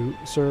to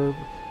serve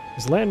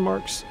as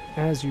landmarks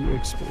as you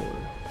explore.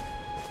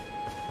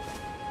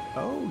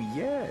 Oh,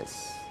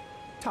 yes.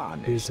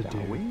 Tarnished,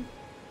 are we?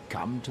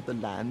 Come to the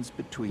lands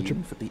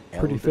between for the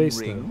Elden face,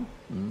 Ring?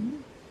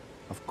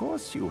 Of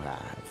course you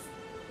have.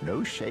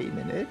 No shame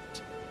in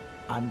it.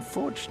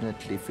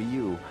 Unfortunately for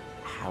you,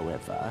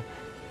 however,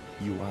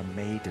 you are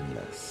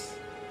maidenless.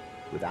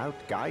 Without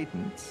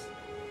guidance,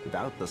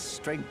 without the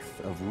strength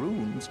of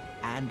runes,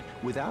 and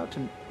without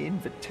an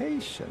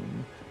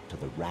invitation to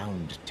the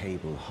Round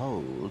Table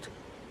Hold,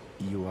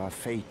 you are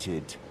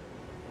fated,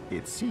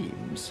 it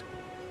seems,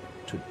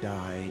 to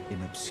die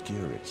in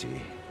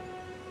obscurity.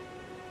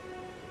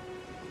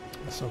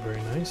 That's not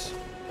very nice.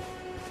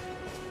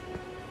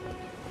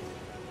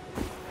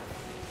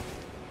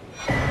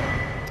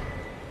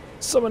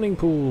 Summoning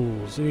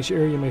pools. In each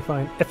area you may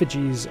find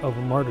effigies of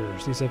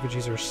martyrs. These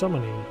effigies are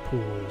summoning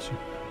pools. You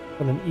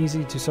find them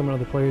easy to summon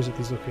other players at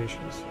these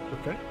locations.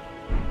 Okay.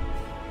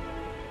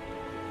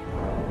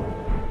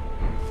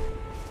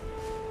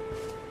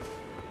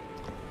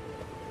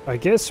 I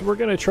guess we're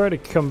gonna try to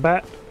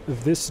combat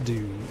this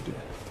dude.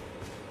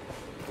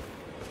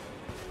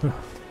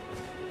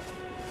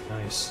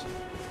 Nice.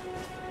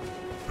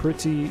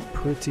 Pretty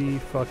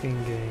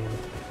fucking game.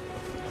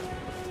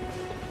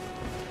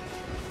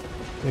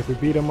 If we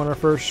beat him on our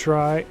first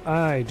try,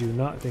 I do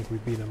not think we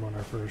beat him on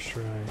our first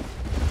try.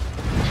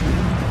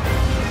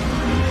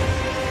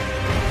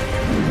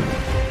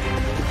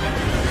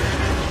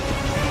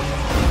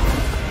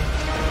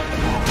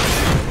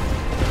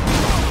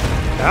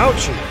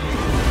 Ouchie!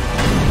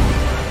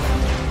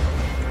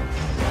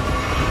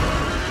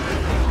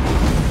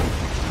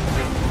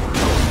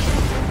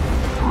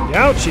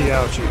 Ouchie,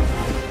 ouchie.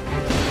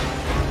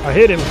 I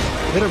hit him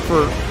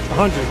for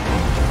 100.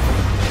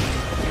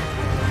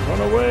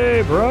 Run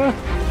away, bruh.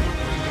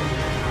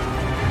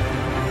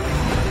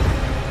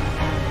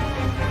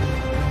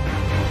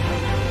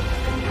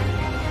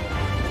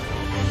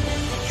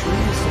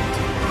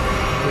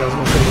 Yeah, I was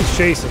gonna say he's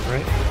chasing,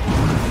 right?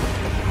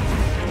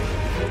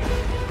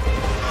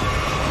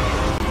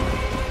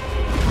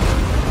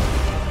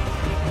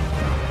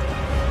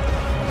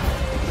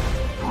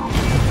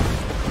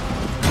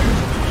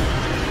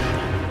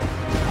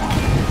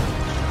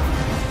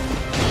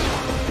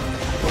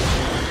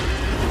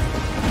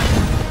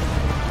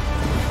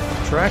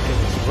 Tracking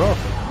is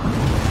rough.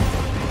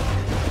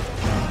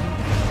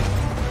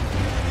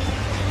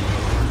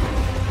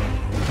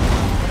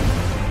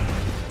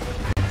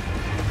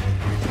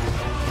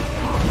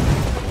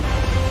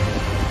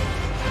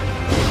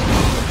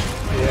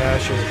 Yeah,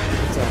 sure.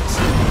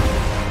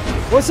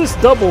 What's this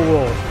double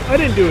roll? I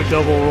didn't do a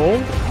double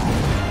roll.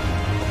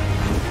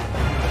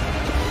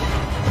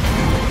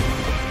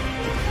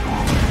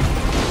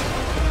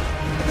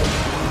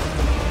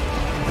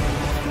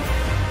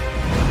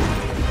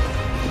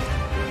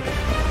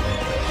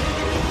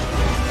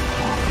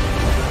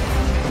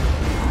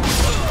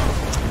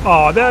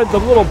 Oh, that the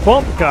little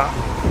bump got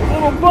me. The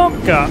little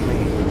bump got me.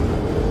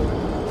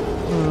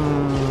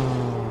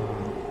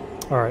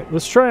 Alright,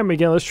 let's try him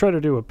again. Let's try to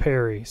do a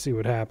parry. See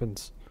what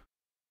happens.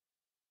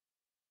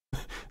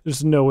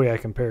 There's no way I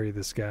can parry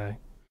this guy.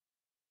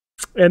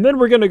 And then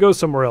we're going to go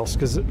somewhere else.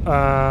 Because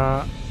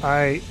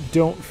I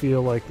don't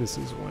feel like this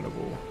is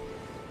winnable.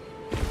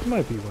 It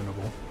might be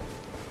winnable.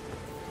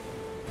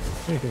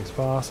 Anything's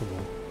possible.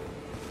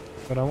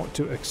 But I want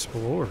to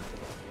explore.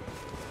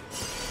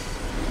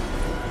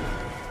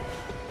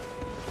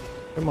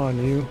 Come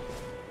on, you.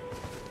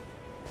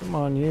 Come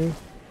on, you.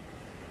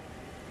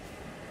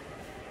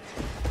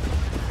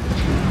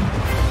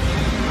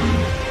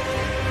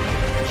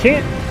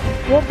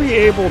 Won't be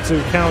able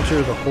to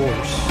counter the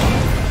horse.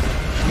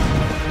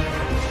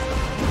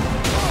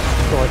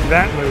 So like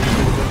that move is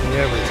gonna get me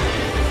every time.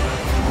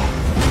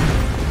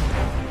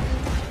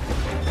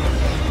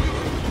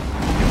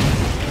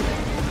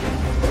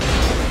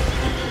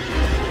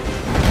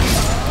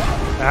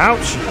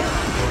 Ouch!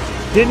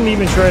 Didn't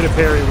even try to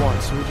parry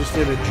once. We just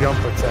did a jump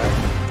attack.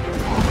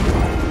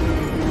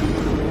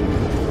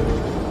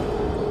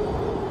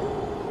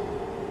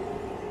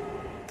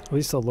 At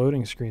least the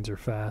loading screens are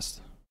fast.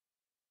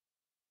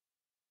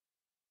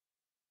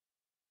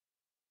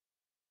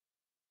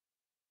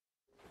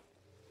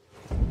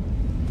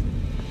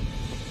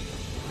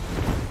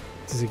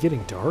 Is it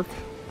getting dark?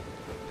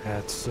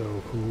 That's so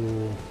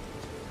cool.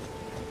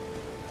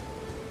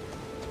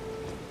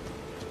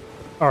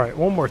 Alright,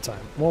 one more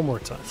time. One more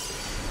time.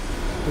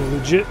 We're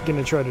legit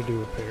gonna try to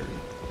do a parry.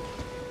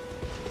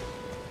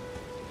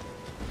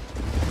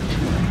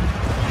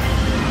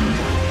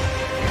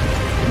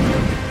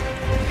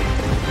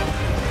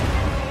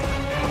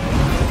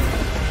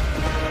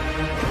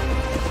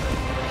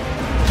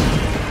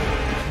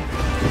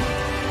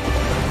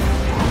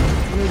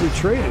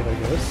 trade it, I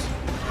guess.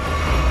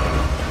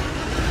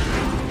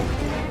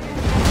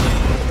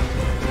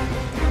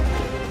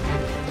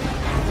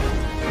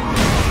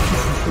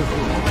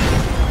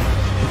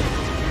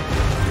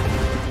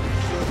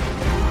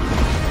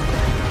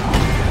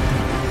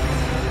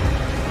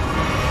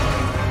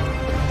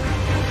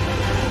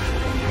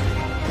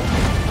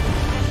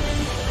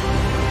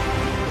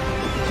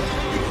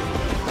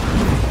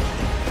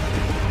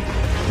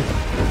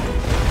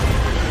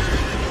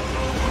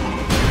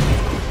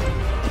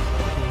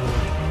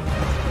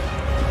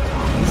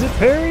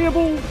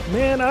 Parryable?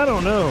 Man, I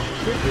don't know.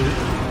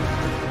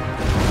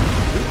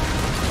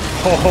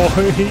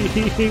 Oh,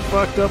 he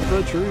fucked up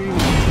the tree.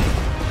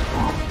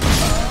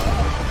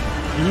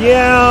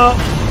 Yeah.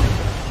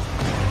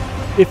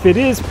 If it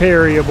is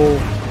parryable,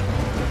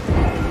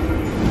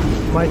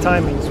 my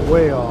timing's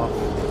way off.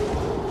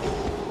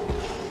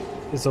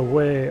 It's a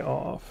way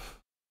off.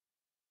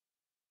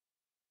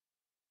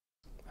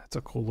 That's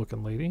a cool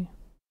looking lady.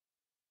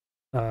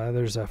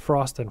 There's a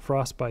frost and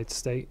frostbite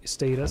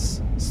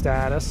status.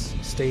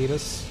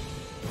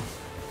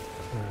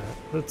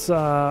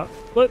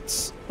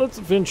 Let's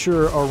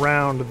venture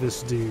around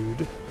this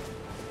dude.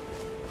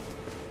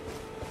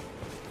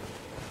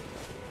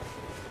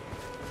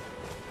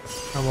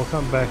 And we'll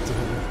come back to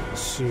him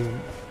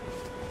soon.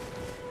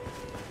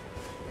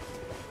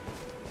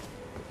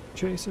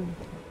 Chasing?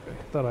 Okay,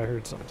 thought I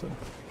heard something.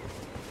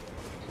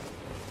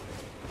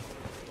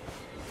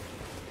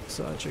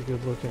 Such a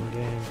good looking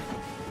game.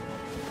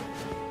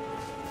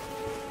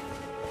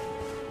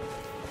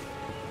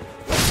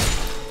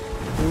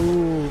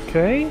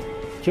 Okay,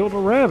 killed a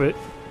rabbit.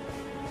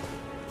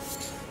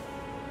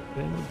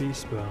 Then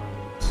beast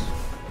bones.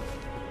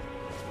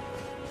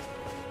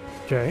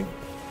 Okay,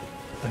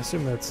 I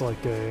assume that's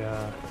like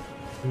a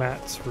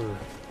mats for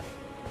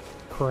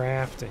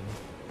crafting.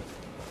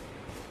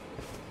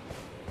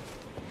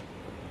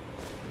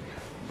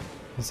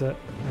 Is that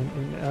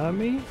an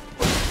enemy?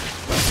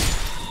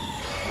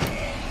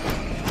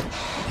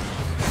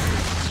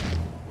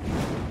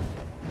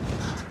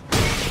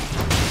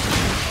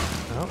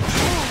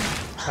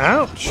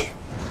 Ouch!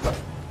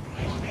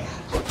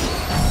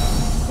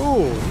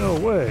 Oh, no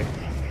way.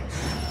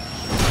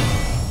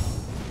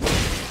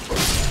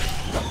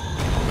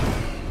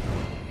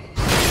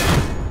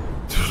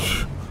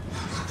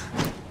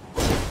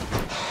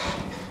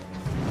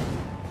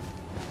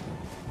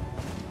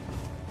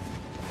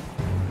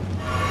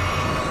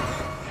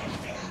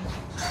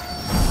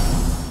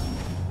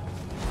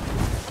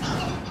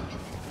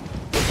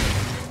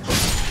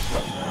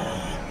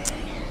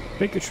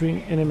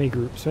 Vanquishing enemy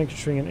groups.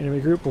 Vanquishing an enemy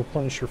group will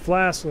replenish your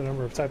flask. The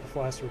number of type of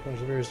flasks will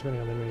replenish varies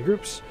depending on the enemy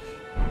groups.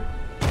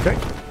 Okay.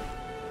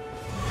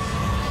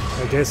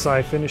 I guess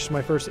I finished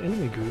my first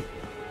enemy group.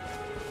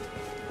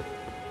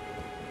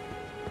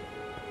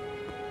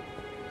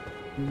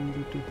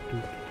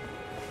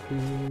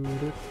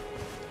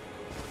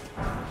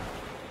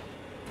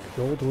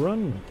 Gold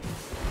run.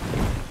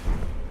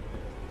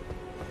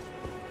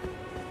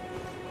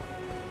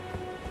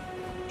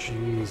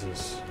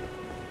 Jesus.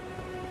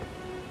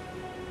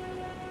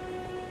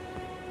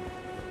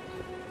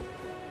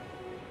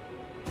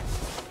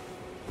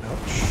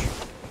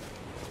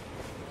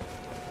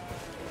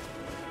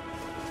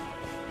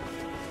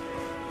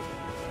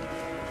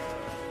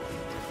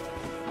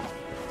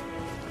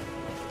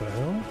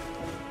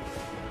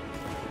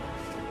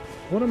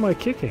 What am I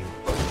kicking?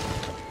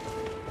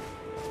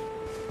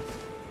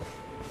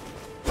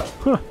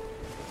 Huh.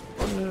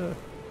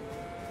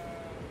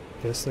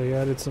 Guess they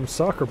added some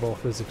soccer ball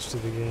physics to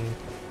the game.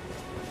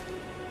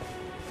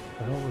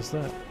 The hell was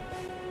that?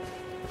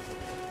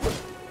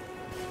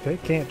 Okay,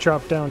 can't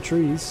chop down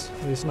trees.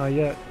 At least not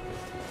yet.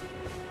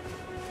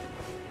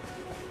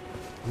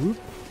 Whoop.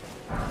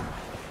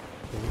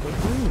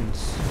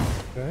 Runes.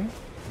 Okay.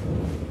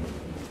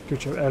 Good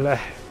job, Elleh.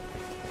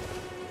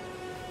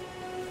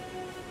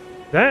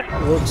 That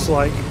looks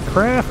like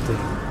crafting.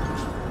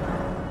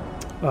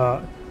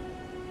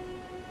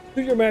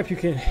 Through your map, you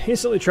can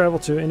instantly travel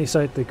to any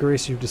site that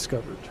Grace you've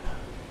discovered.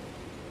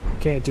 You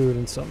can't do it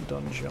in some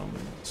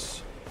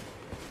dungeons.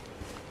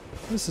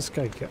 What does this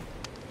guy get?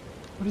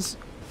 What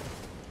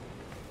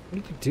are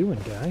you doing,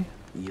 guy?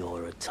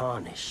 You're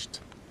tarnished.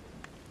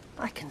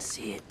 I can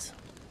see it.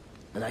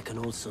 And I can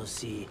also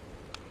see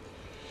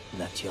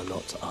that you're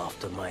not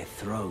after my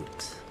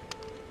throat.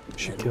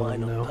 Should then why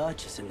not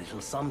purchase a little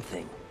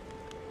something?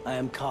 I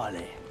am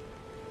Elleh,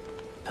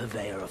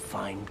 purveyor of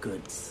fine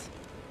goods.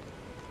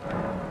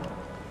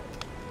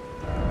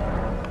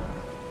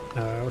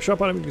 Shop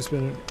item, you can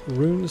spend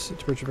runes to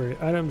purchase various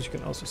items. You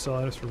can also sell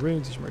items for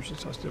runes. Each merchant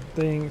sells different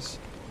things.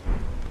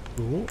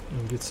 Cool.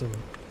 And get some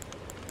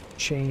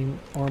chain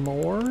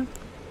armor.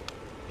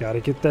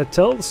 Gotta get that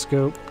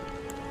telescope.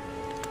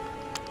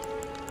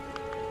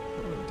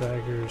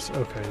 Daggers.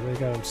 Okay, they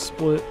got them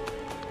split.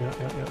 Yeah.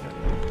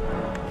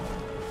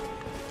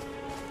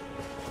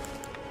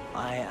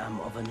 I am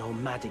of a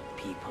nomadic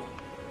people,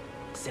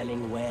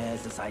 selling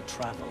wares as I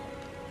travel.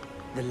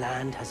 The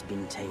land has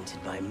been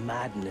tainted by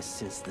madness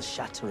since the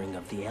shattering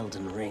of the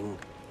Elden Ring.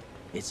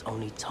 It's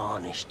only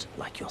tarnished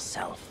like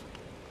yourself,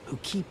 who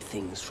keep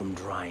things from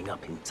drying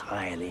up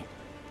entirely.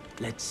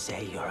 Let's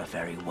say you're a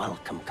very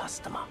welcome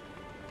customer.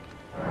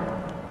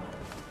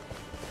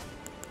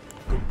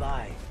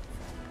 Goodbye.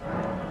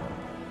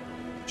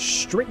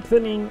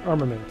 Strengthening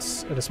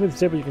armaments. At a smithing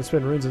table, you can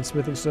spend runes and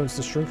smithing stones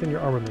to strengthen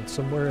your armament.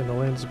 Somewhere in the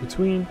lands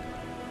between,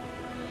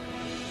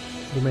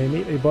 you may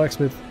meet a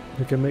blacksmith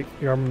who can make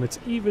your armaments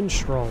even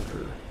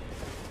stronger.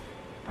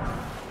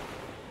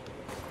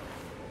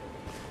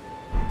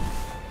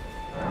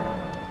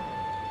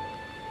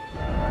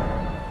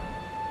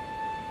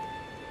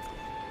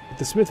 At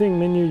the smithing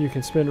menu, you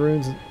can spend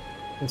runes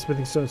and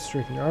smithing stones to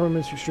strengthen your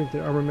armaments. You strengthen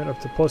your armament up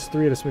to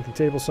 +3 at a smithing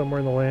table somewhere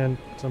in the land.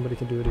 Somebody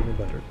can do it even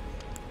better.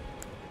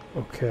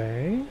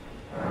 Okay.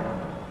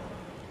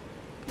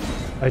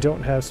 I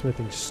don't have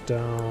smithing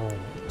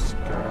stones.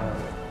 Got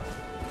it.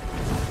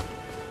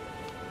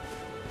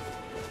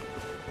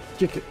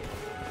 Kick it.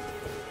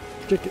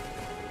 Kick it.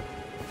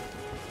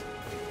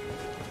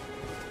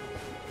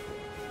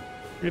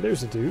 Hey,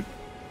 there's a dude.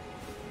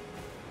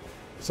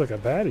 Looks like a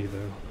baddie,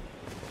 though.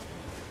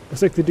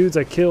 Looks like the dudes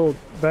I killed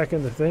back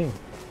in the thing.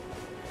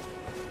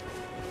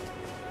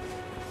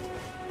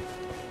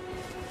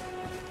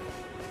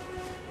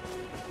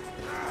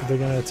 Are they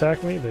gonna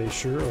attack me? They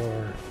sure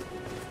are.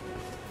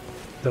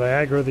 Did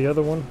I aggro the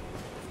other one?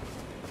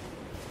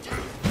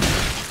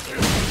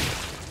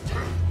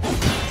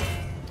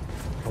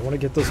 I want to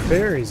get those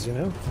berries, you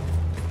know?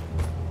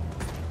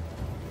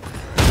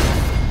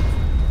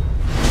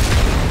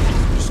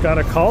 Just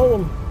gotta call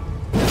them.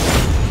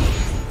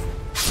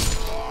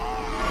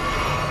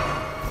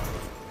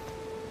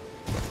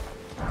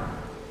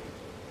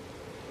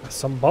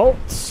 Some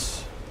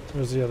bolts.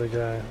 Where's the other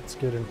guy? Let's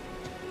get him.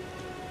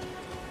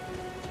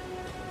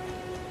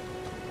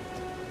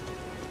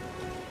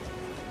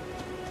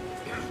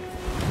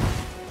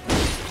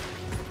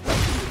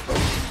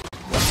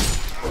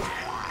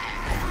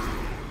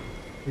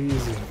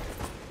 Easy.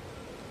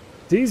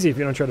 It's easy if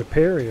you don't try to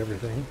parry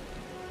everything.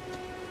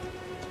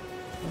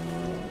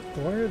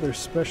 Why are there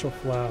special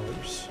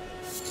flowers?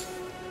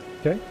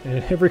 Okay,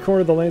 in every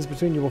corner of the lands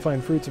between you will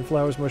find fruits and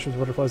flowers, mushrooms,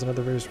 butterflies, and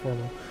other various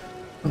formal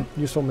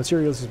useful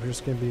materials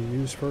which can be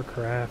used for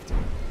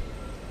crafting.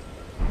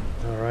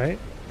 Alright,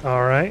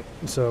 alright.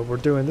 So we're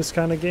doing this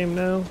kind of game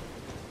now.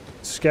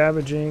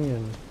 Scavenging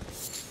and...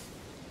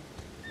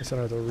 I guess I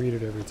don't have to read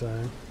it every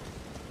time.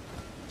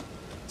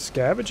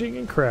 Scavenging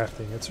and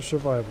crafting. It's a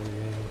survival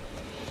game.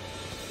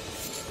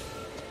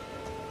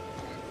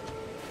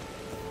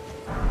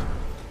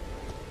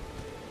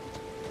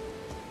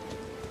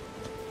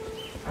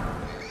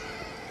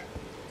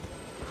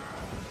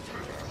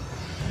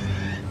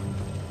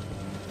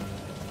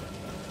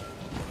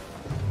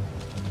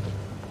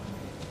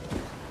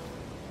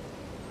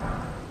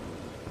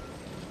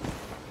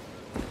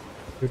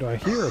 Did I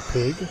hear a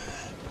pig?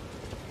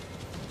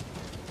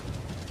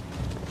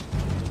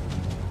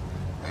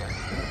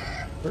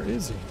 Where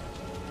is he?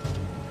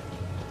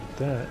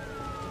 That.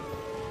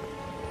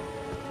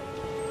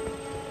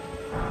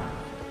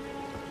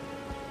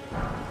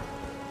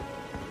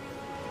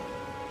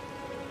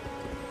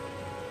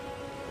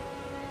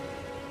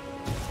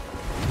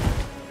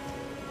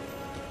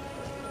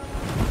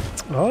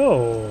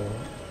 Oh.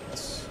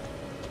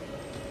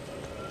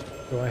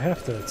 Do I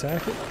have to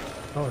attack it?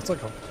 Oh, it's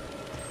like a...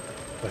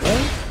 The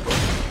hell?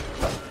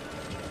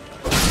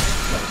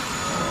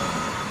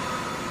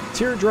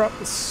 Teardrop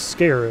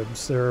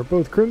scarabs. There are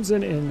both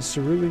crimson and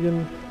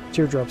cerulean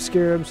teardrop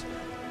scarabs.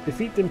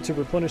 Defeat them to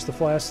replenish the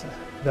flasks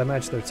that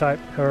match their type.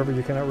 However,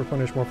 you cannot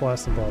replenish more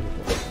flasks than possible.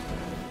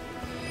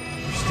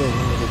 You're still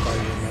limited by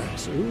your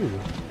max. Ooh.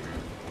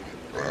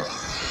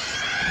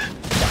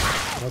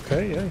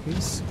 Okay, yeah,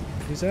 he's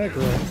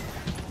aggro.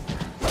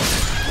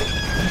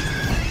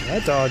 I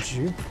dodged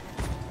you.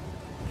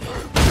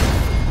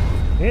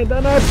 And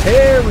then I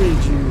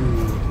parried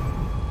you.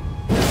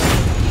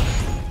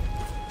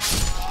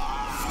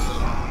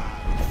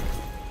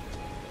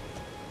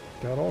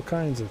 Got all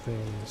kinds of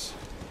things.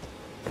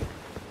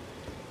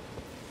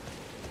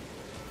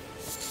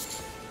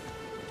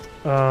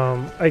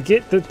 I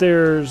get that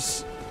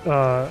there's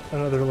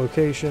another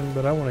location,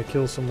 but I want to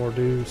kill some more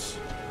dudes.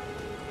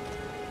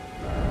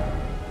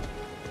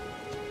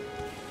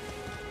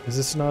 Is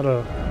this not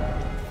a...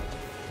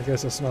 I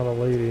guess it's not a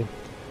lady.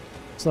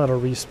 It's not a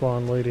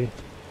respawn lady.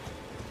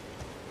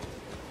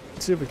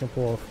 Let's see if we can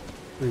pull off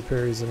 3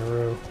 parries in a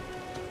row.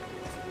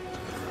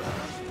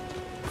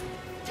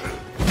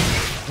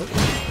 Oh,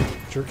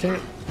 sure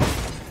can't.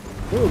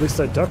 Oh, at least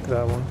I ducked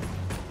that one.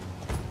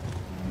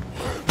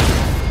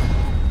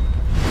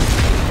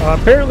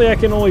 Apparently I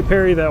can only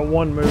parry that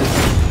one move.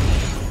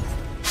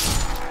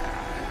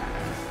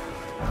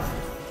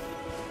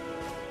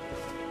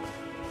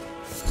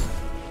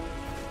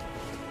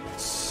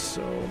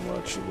 So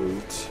much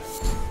loot.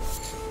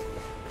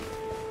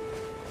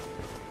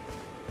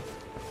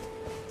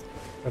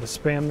 Gotta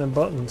spam them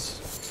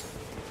buttons.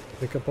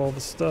 Pick up all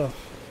the stuff.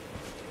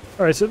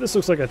 Alright, so this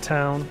looks like a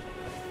town.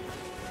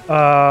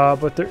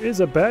 But there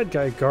is a bad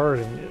guy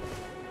guarding it.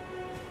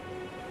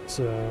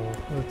 So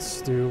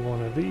let's do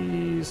one of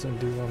these and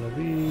do one of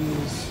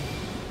these.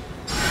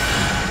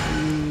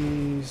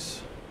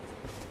 These.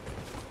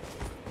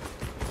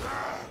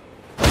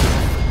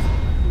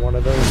 One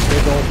of those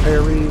big old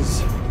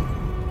parries.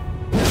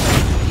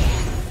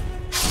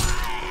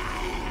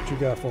 What you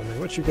got for me?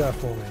 What you got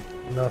for me?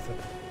 Nothing.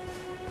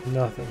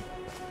 Nothing.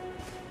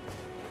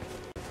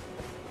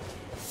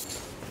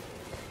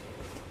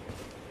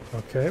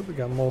 Okay, we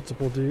got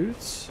multiple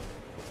dudes.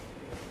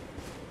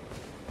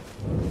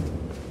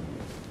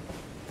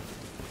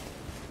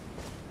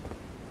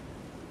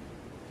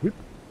 Whip,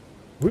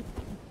 whip,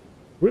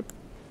 whip,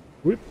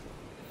 whip.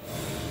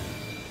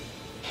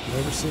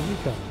 Never seen you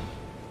coming.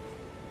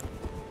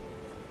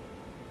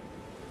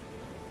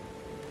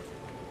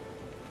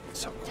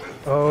 So,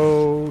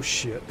 oh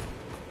shit.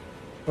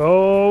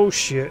 Oh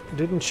shit.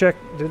 Didn't check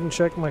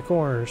my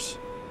corners.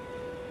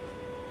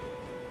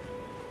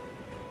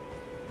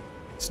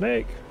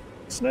 Snake.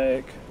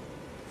 Snake.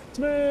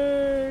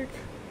 Snake.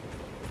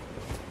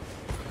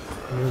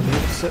 New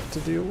move set to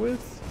deal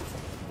with.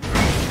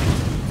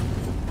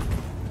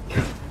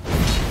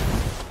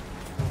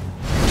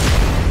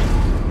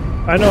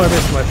 I know I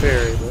missed my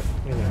fairy, but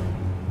you know.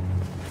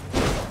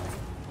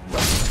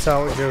 That's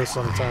how it goes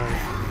sometimes.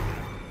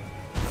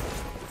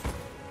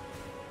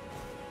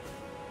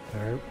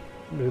 Alright.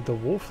 Did the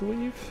wolf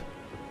leave?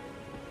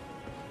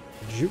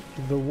 Juke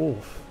the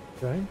wolf.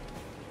 Okay.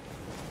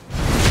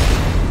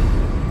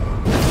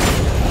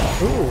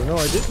 Ooh, no,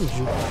 I didn't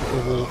juke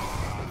the wolf.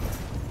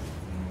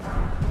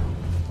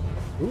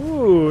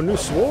 Ooh, new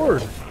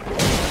sword.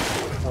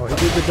 Oh, he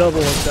did the double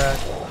attack.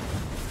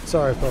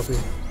 Sorry, puppy.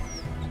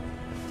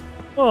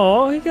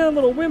 Oh, he got a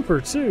little whimper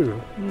too.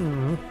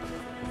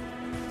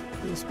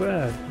 Feels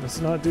bad. Let's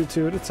not do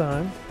two at a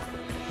time.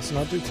 Let's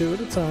not do two at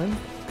a time.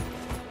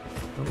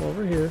 Come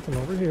over here. Come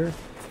over here.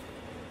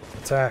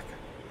 Attack.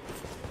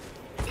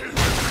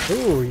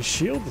 Ooh, he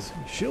shield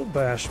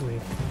bashed me.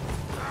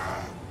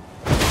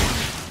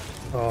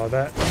 Oh,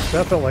 that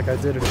felt like I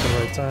did it at the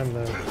right time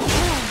though.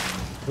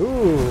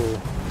 Ooh.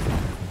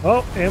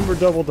 Oh, and we're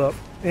doubled up.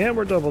 And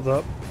we're doubled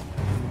up.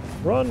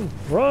 Run,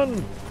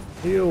 run,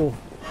 heal.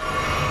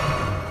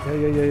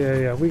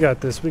 Yeah. We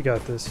got this. We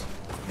got this.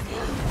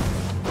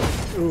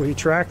 Ooh, he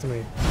tracked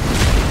me.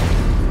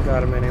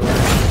 Got him anyway.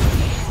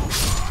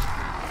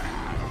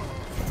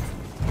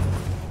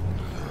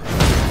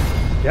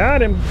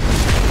 Got him.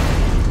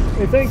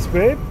 Hey, thanks,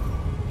 babe.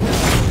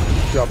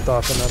 Dropped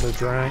off another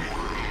drink.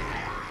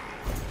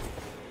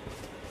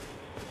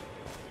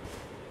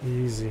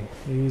 Easy.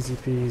 Easy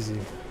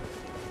peasy.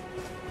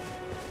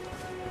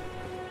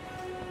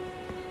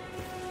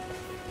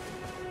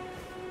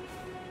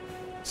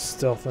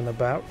 Stealthing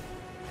about.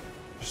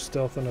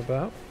 Stealthing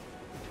about.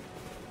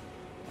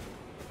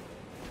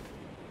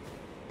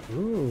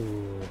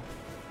 Ooh.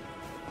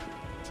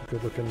 It's a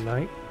good looking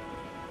knight.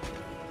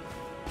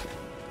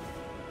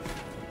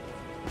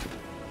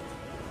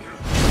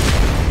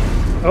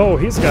 Oh,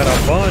 he's got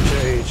a bunch of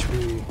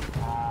HP.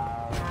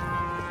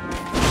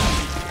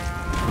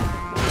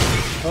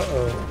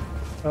 Uh-oh.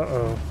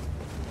 Uh-oh.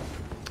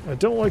 I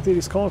don't like that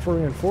he's calling for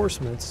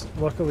reinforcements.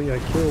 Luckily, I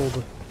killed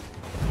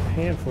a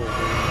handful of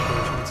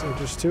reinforcements. So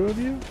just two of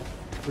you?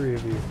 Three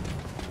of you.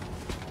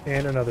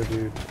 And another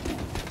dude.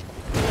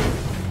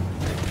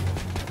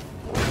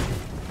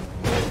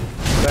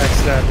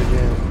 Backstab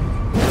again.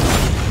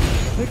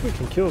 I think we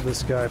can kill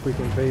this guy if we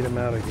can bait him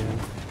out again.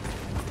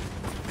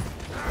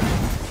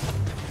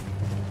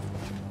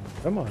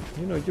 Come on,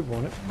 you know you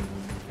want it.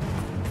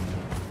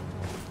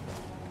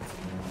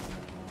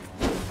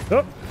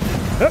 Up!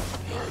 Up!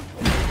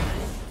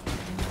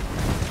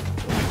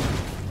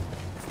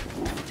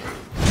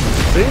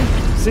 See?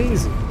 It's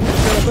easy.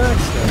 Just got a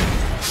backstab.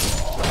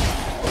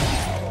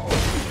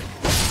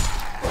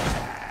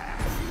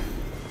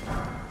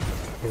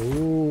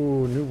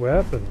 Ooh, new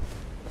weapon.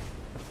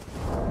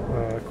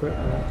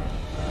 Equipment.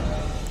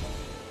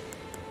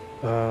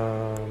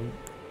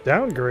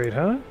 Downgrade,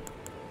 huh?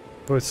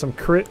 With some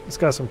crit. It's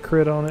got some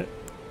crit on it.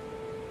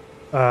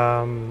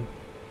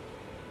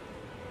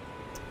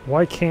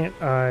 Why can't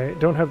I...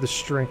 Don't have the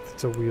strength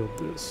to wield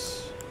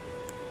this.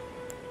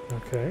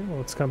 Okay, well,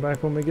 let's come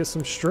back when we get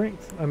some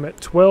strength. I'm at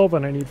 12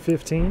 and I need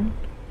 15.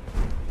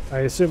 I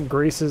assume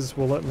graces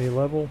will let me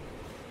level.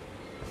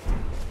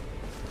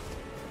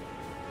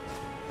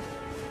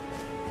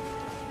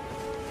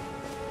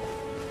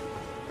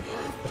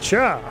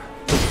 Acha!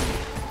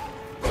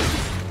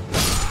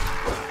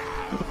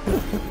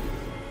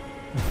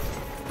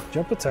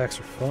 Jump attacks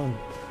are fun.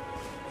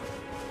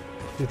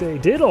 They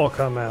did all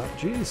come out.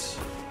 Jeez.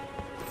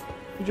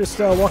 You just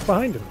walk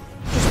behind him.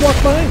 Just walk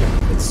behind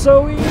him. It's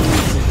so easy.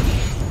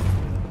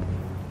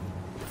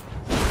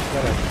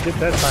 Gotta get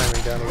that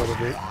timing down a little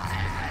bit.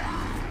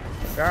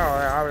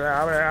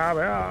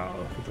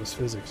 Look at those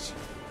physics.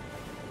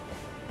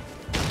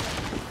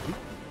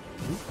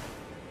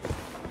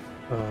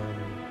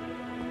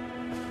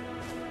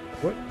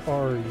 What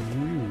are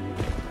you?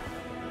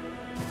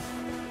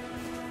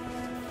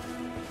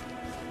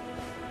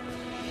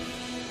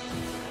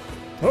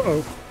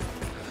 Uh-oh.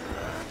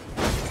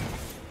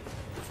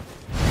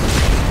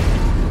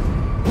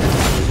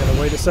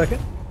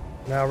 second.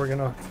 Now we're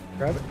gonna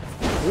grab it.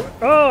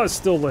 Oh, it's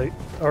still late.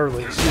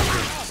 Early, excuse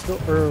me. Still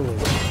early.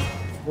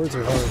 Words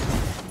are hard.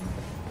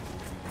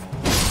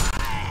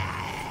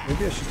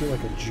 Maybe I should do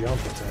like a jump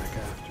attack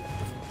after.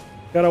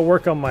 Gotta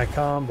work on my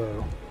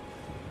combo.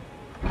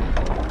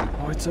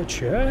 Oh, it's a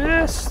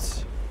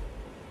chest!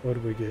 What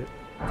did we get?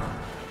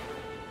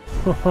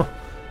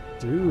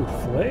 Dude,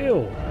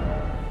 flail.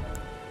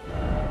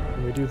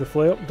 Can we do the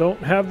flail?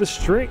 Don't have the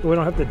strength. We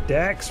don't have the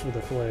dax for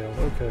the flail.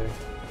 Okay.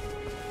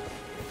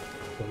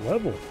 The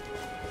level.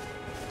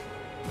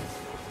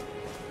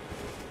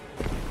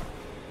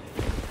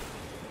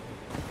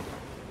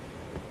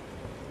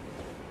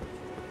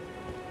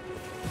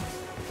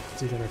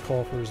 Is he gonna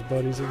call for his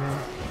buddies again?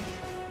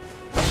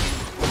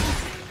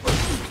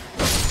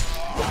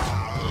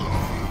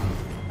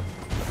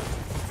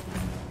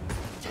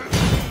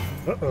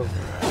 Uh-oh.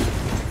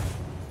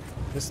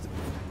 Missed it.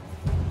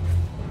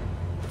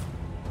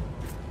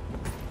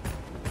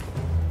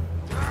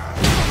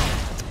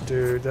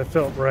 Dude, that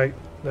felt right.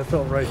 That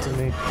felt right to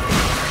me.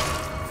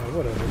 Oh,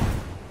 whatever.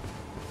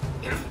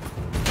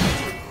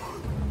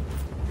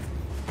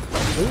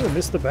 Ooh, I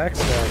missed the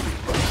backstab.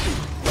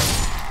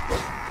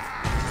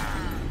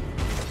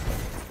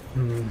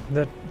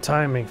 That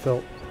timing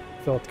felt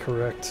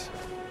correct.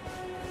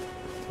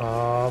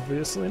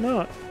 Obviously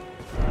not.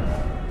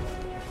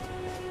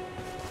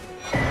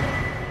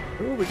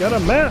 Ooh, we got a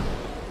map!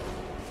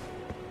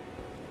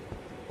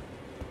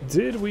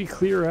 Did we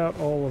clear out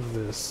all of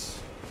this?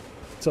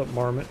 What's up,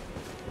 Marmot?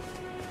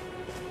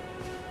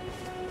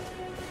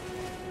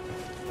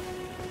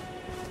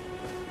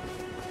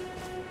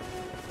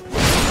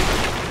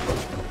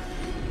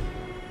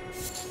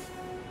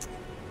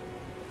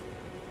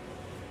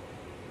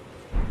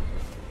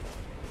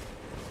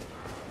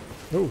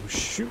 Oh,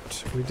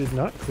 shoot. We did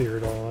not clear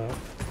it all out.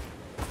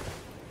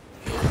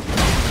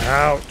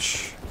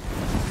 Ouch.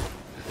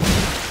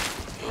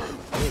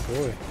 Oh,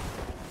 boy.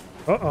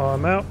 Uh-oh,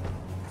 I'm out.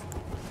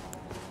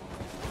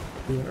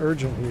 Do an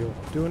urgent heal.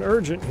 Do an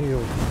urgent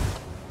heal.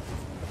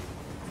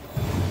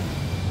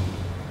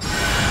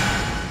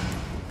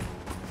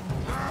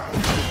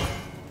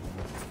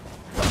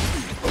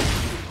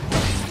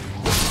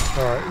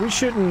 Alright, we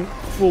shouldn't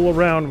fool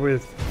around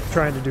with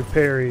trying to do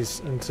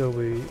parries until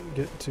we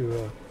get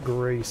to a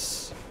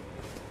grace.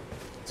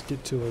 Let's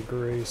get to a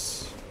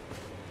grace.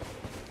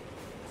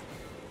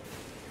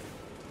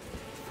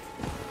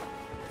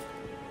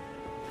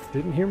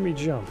 Didn't hear me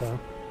jump, huh?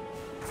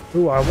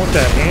 Ooh, I want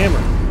that hammer.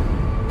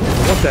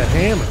 I want that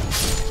hammer.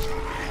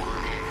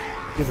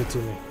 Give it to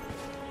me.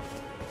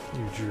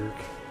 You jerk.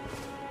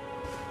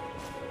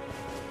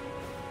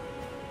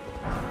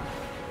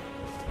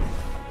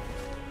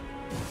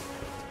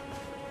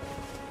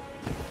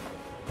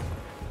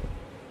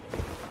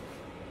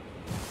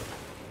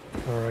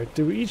 Alright,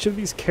 do each of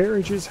these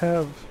carriages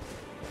have...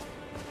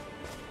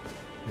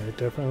 Yeah, it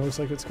definitely looks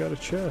like it's got a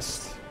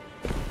chest.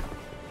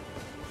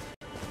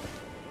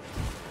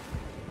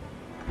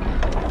 Give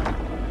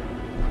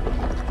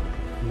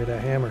me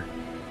that hammer.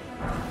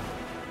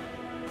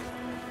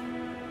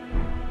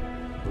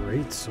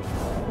 Great sword.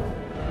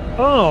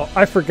 Oh,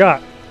 I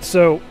forgot.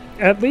 So,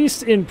 at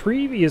least in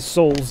previous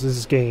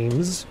Souls'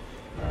 games,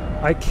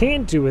 I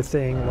can do a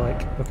thing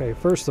like... Okay,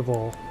 first of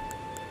all,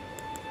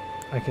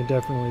 I can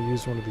definitely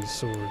use one of these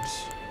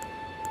swords.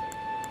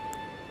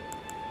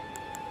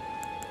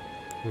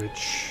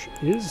 Which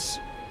is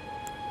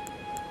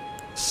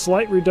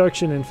slight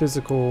reduction in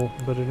physical,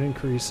 but an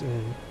increase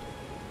in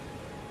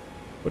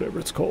whatever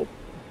it's called.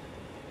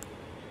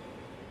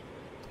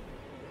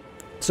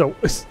 So,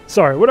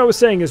 sorry, what I was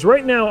saying is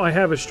right now I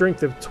have a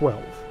strength of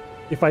 12.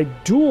 If I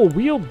dual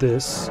wield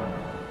this,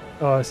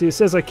 see it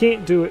says I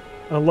can't do it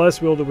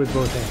unless wielded with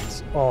both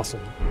hands. Awesome.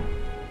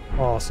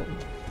 Awesome.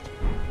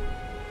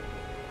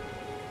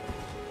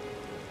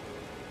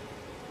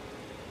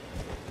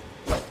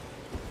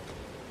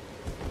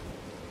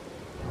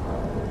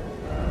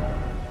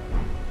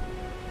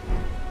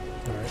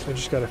 I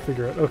just gotta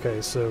figure out.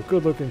 Okay, so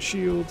good looking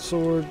shield,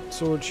 sword,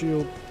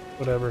 shield,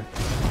 whatever.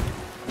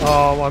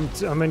 Oh,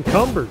 I'm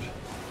encumbered.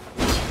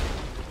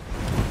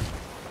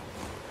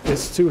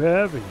 It's too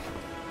heavy.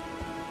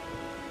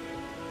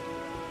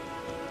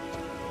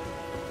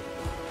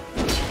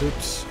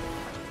 Oops.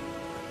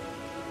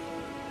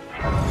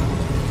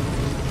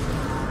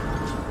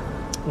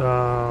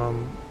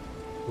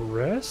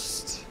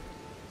 Rest?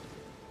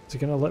 Is it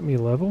gonna let me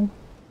level?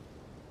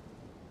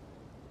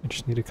 I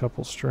just need a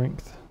couple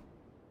strength.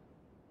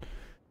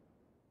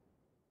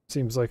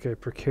 Seems like a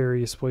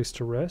precarious place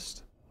to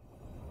rest.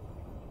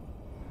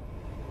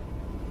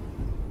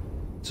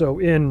 So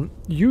in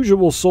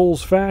usual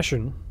Souls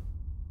fashion,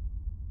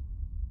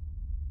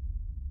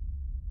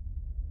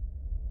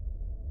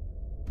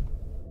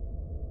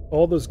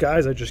 all those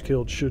guys I just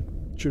killed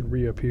should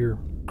reappear.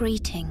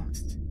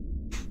 Greetings,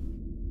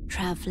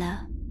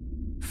 traveler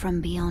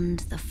from beyond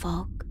the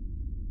fog.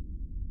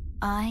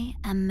 I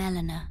am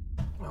Melina.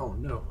 Oh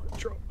no,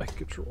 drop my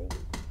control.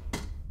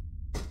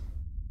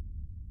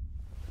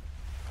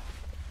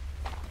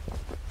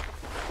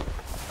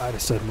 I'd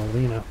have said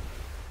Melina.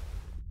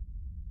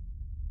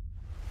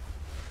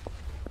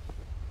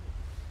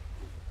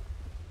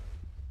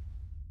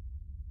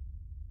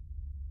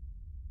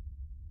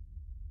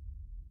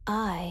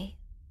 I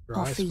Your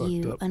eyes offer fucked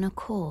you up. an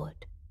accord.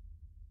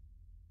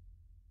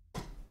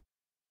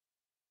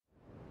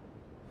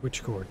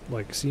 Which chord?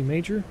 Like C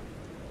major?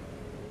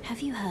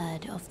 Have you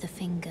heard of the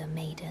Finger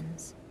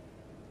Maidens?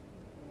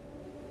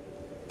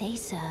 They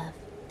serve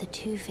the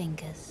two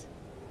fingers,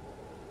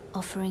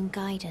 offering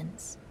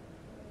guidance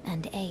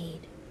and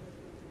aid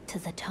to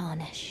the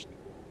tarnished.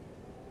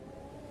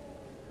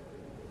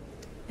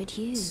 But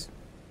you,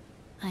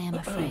 I am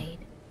afraid,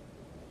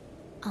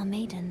 are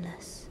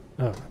maidenless.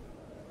 Oh.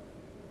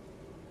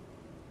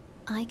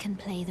 I can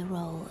play the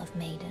role of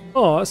maiden,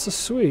 Oh, that's so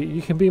sweet.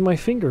 You can be my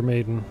finger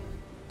maiden.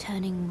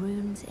 turning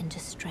runes into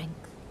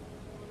strength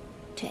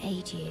to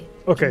aid you.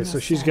 Okay, in so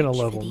your she's gonna search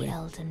for level the me.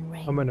 Elden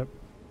Ring.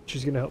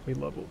 She's gonna help me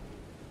level.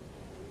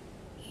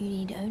 You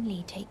need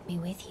only take me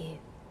with you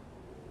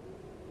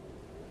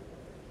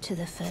to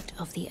the foot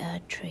of the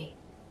Erd tree.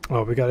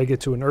 Oh, we gotta get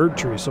to an Erd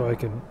tree so I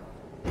can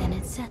Then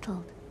it's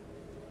settled.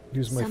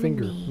 use my Summon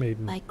finger me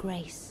maiden. by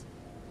grace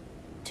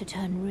to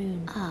turn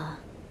rune.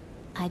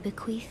 I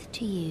bequeath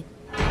to you.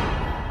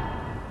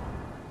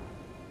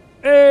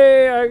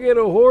 Hey, I get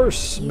a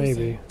horse, Use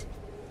maybe. it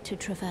to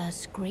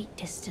traverse great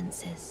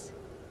distances.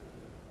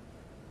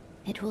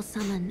 It will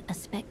summon a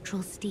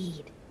spectral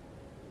steed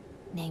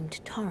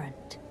named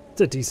Torrent.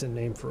 It's a decent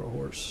name for a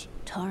horse.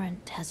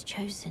 Torrent has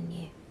chosen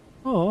you.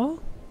 Aw.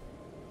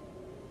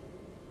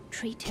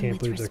 Treat him Can't with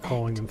believe respect. they're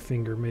calling them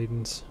finger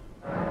maidens.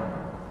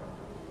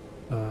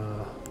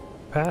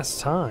 Past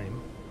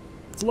time.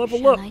 Let's level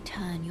Shall up. I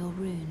turn your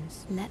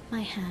runes? Let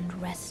my hand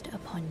rest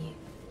upon you.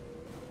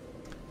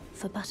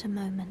 For but a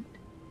moment,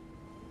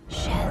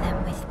 share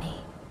them with me.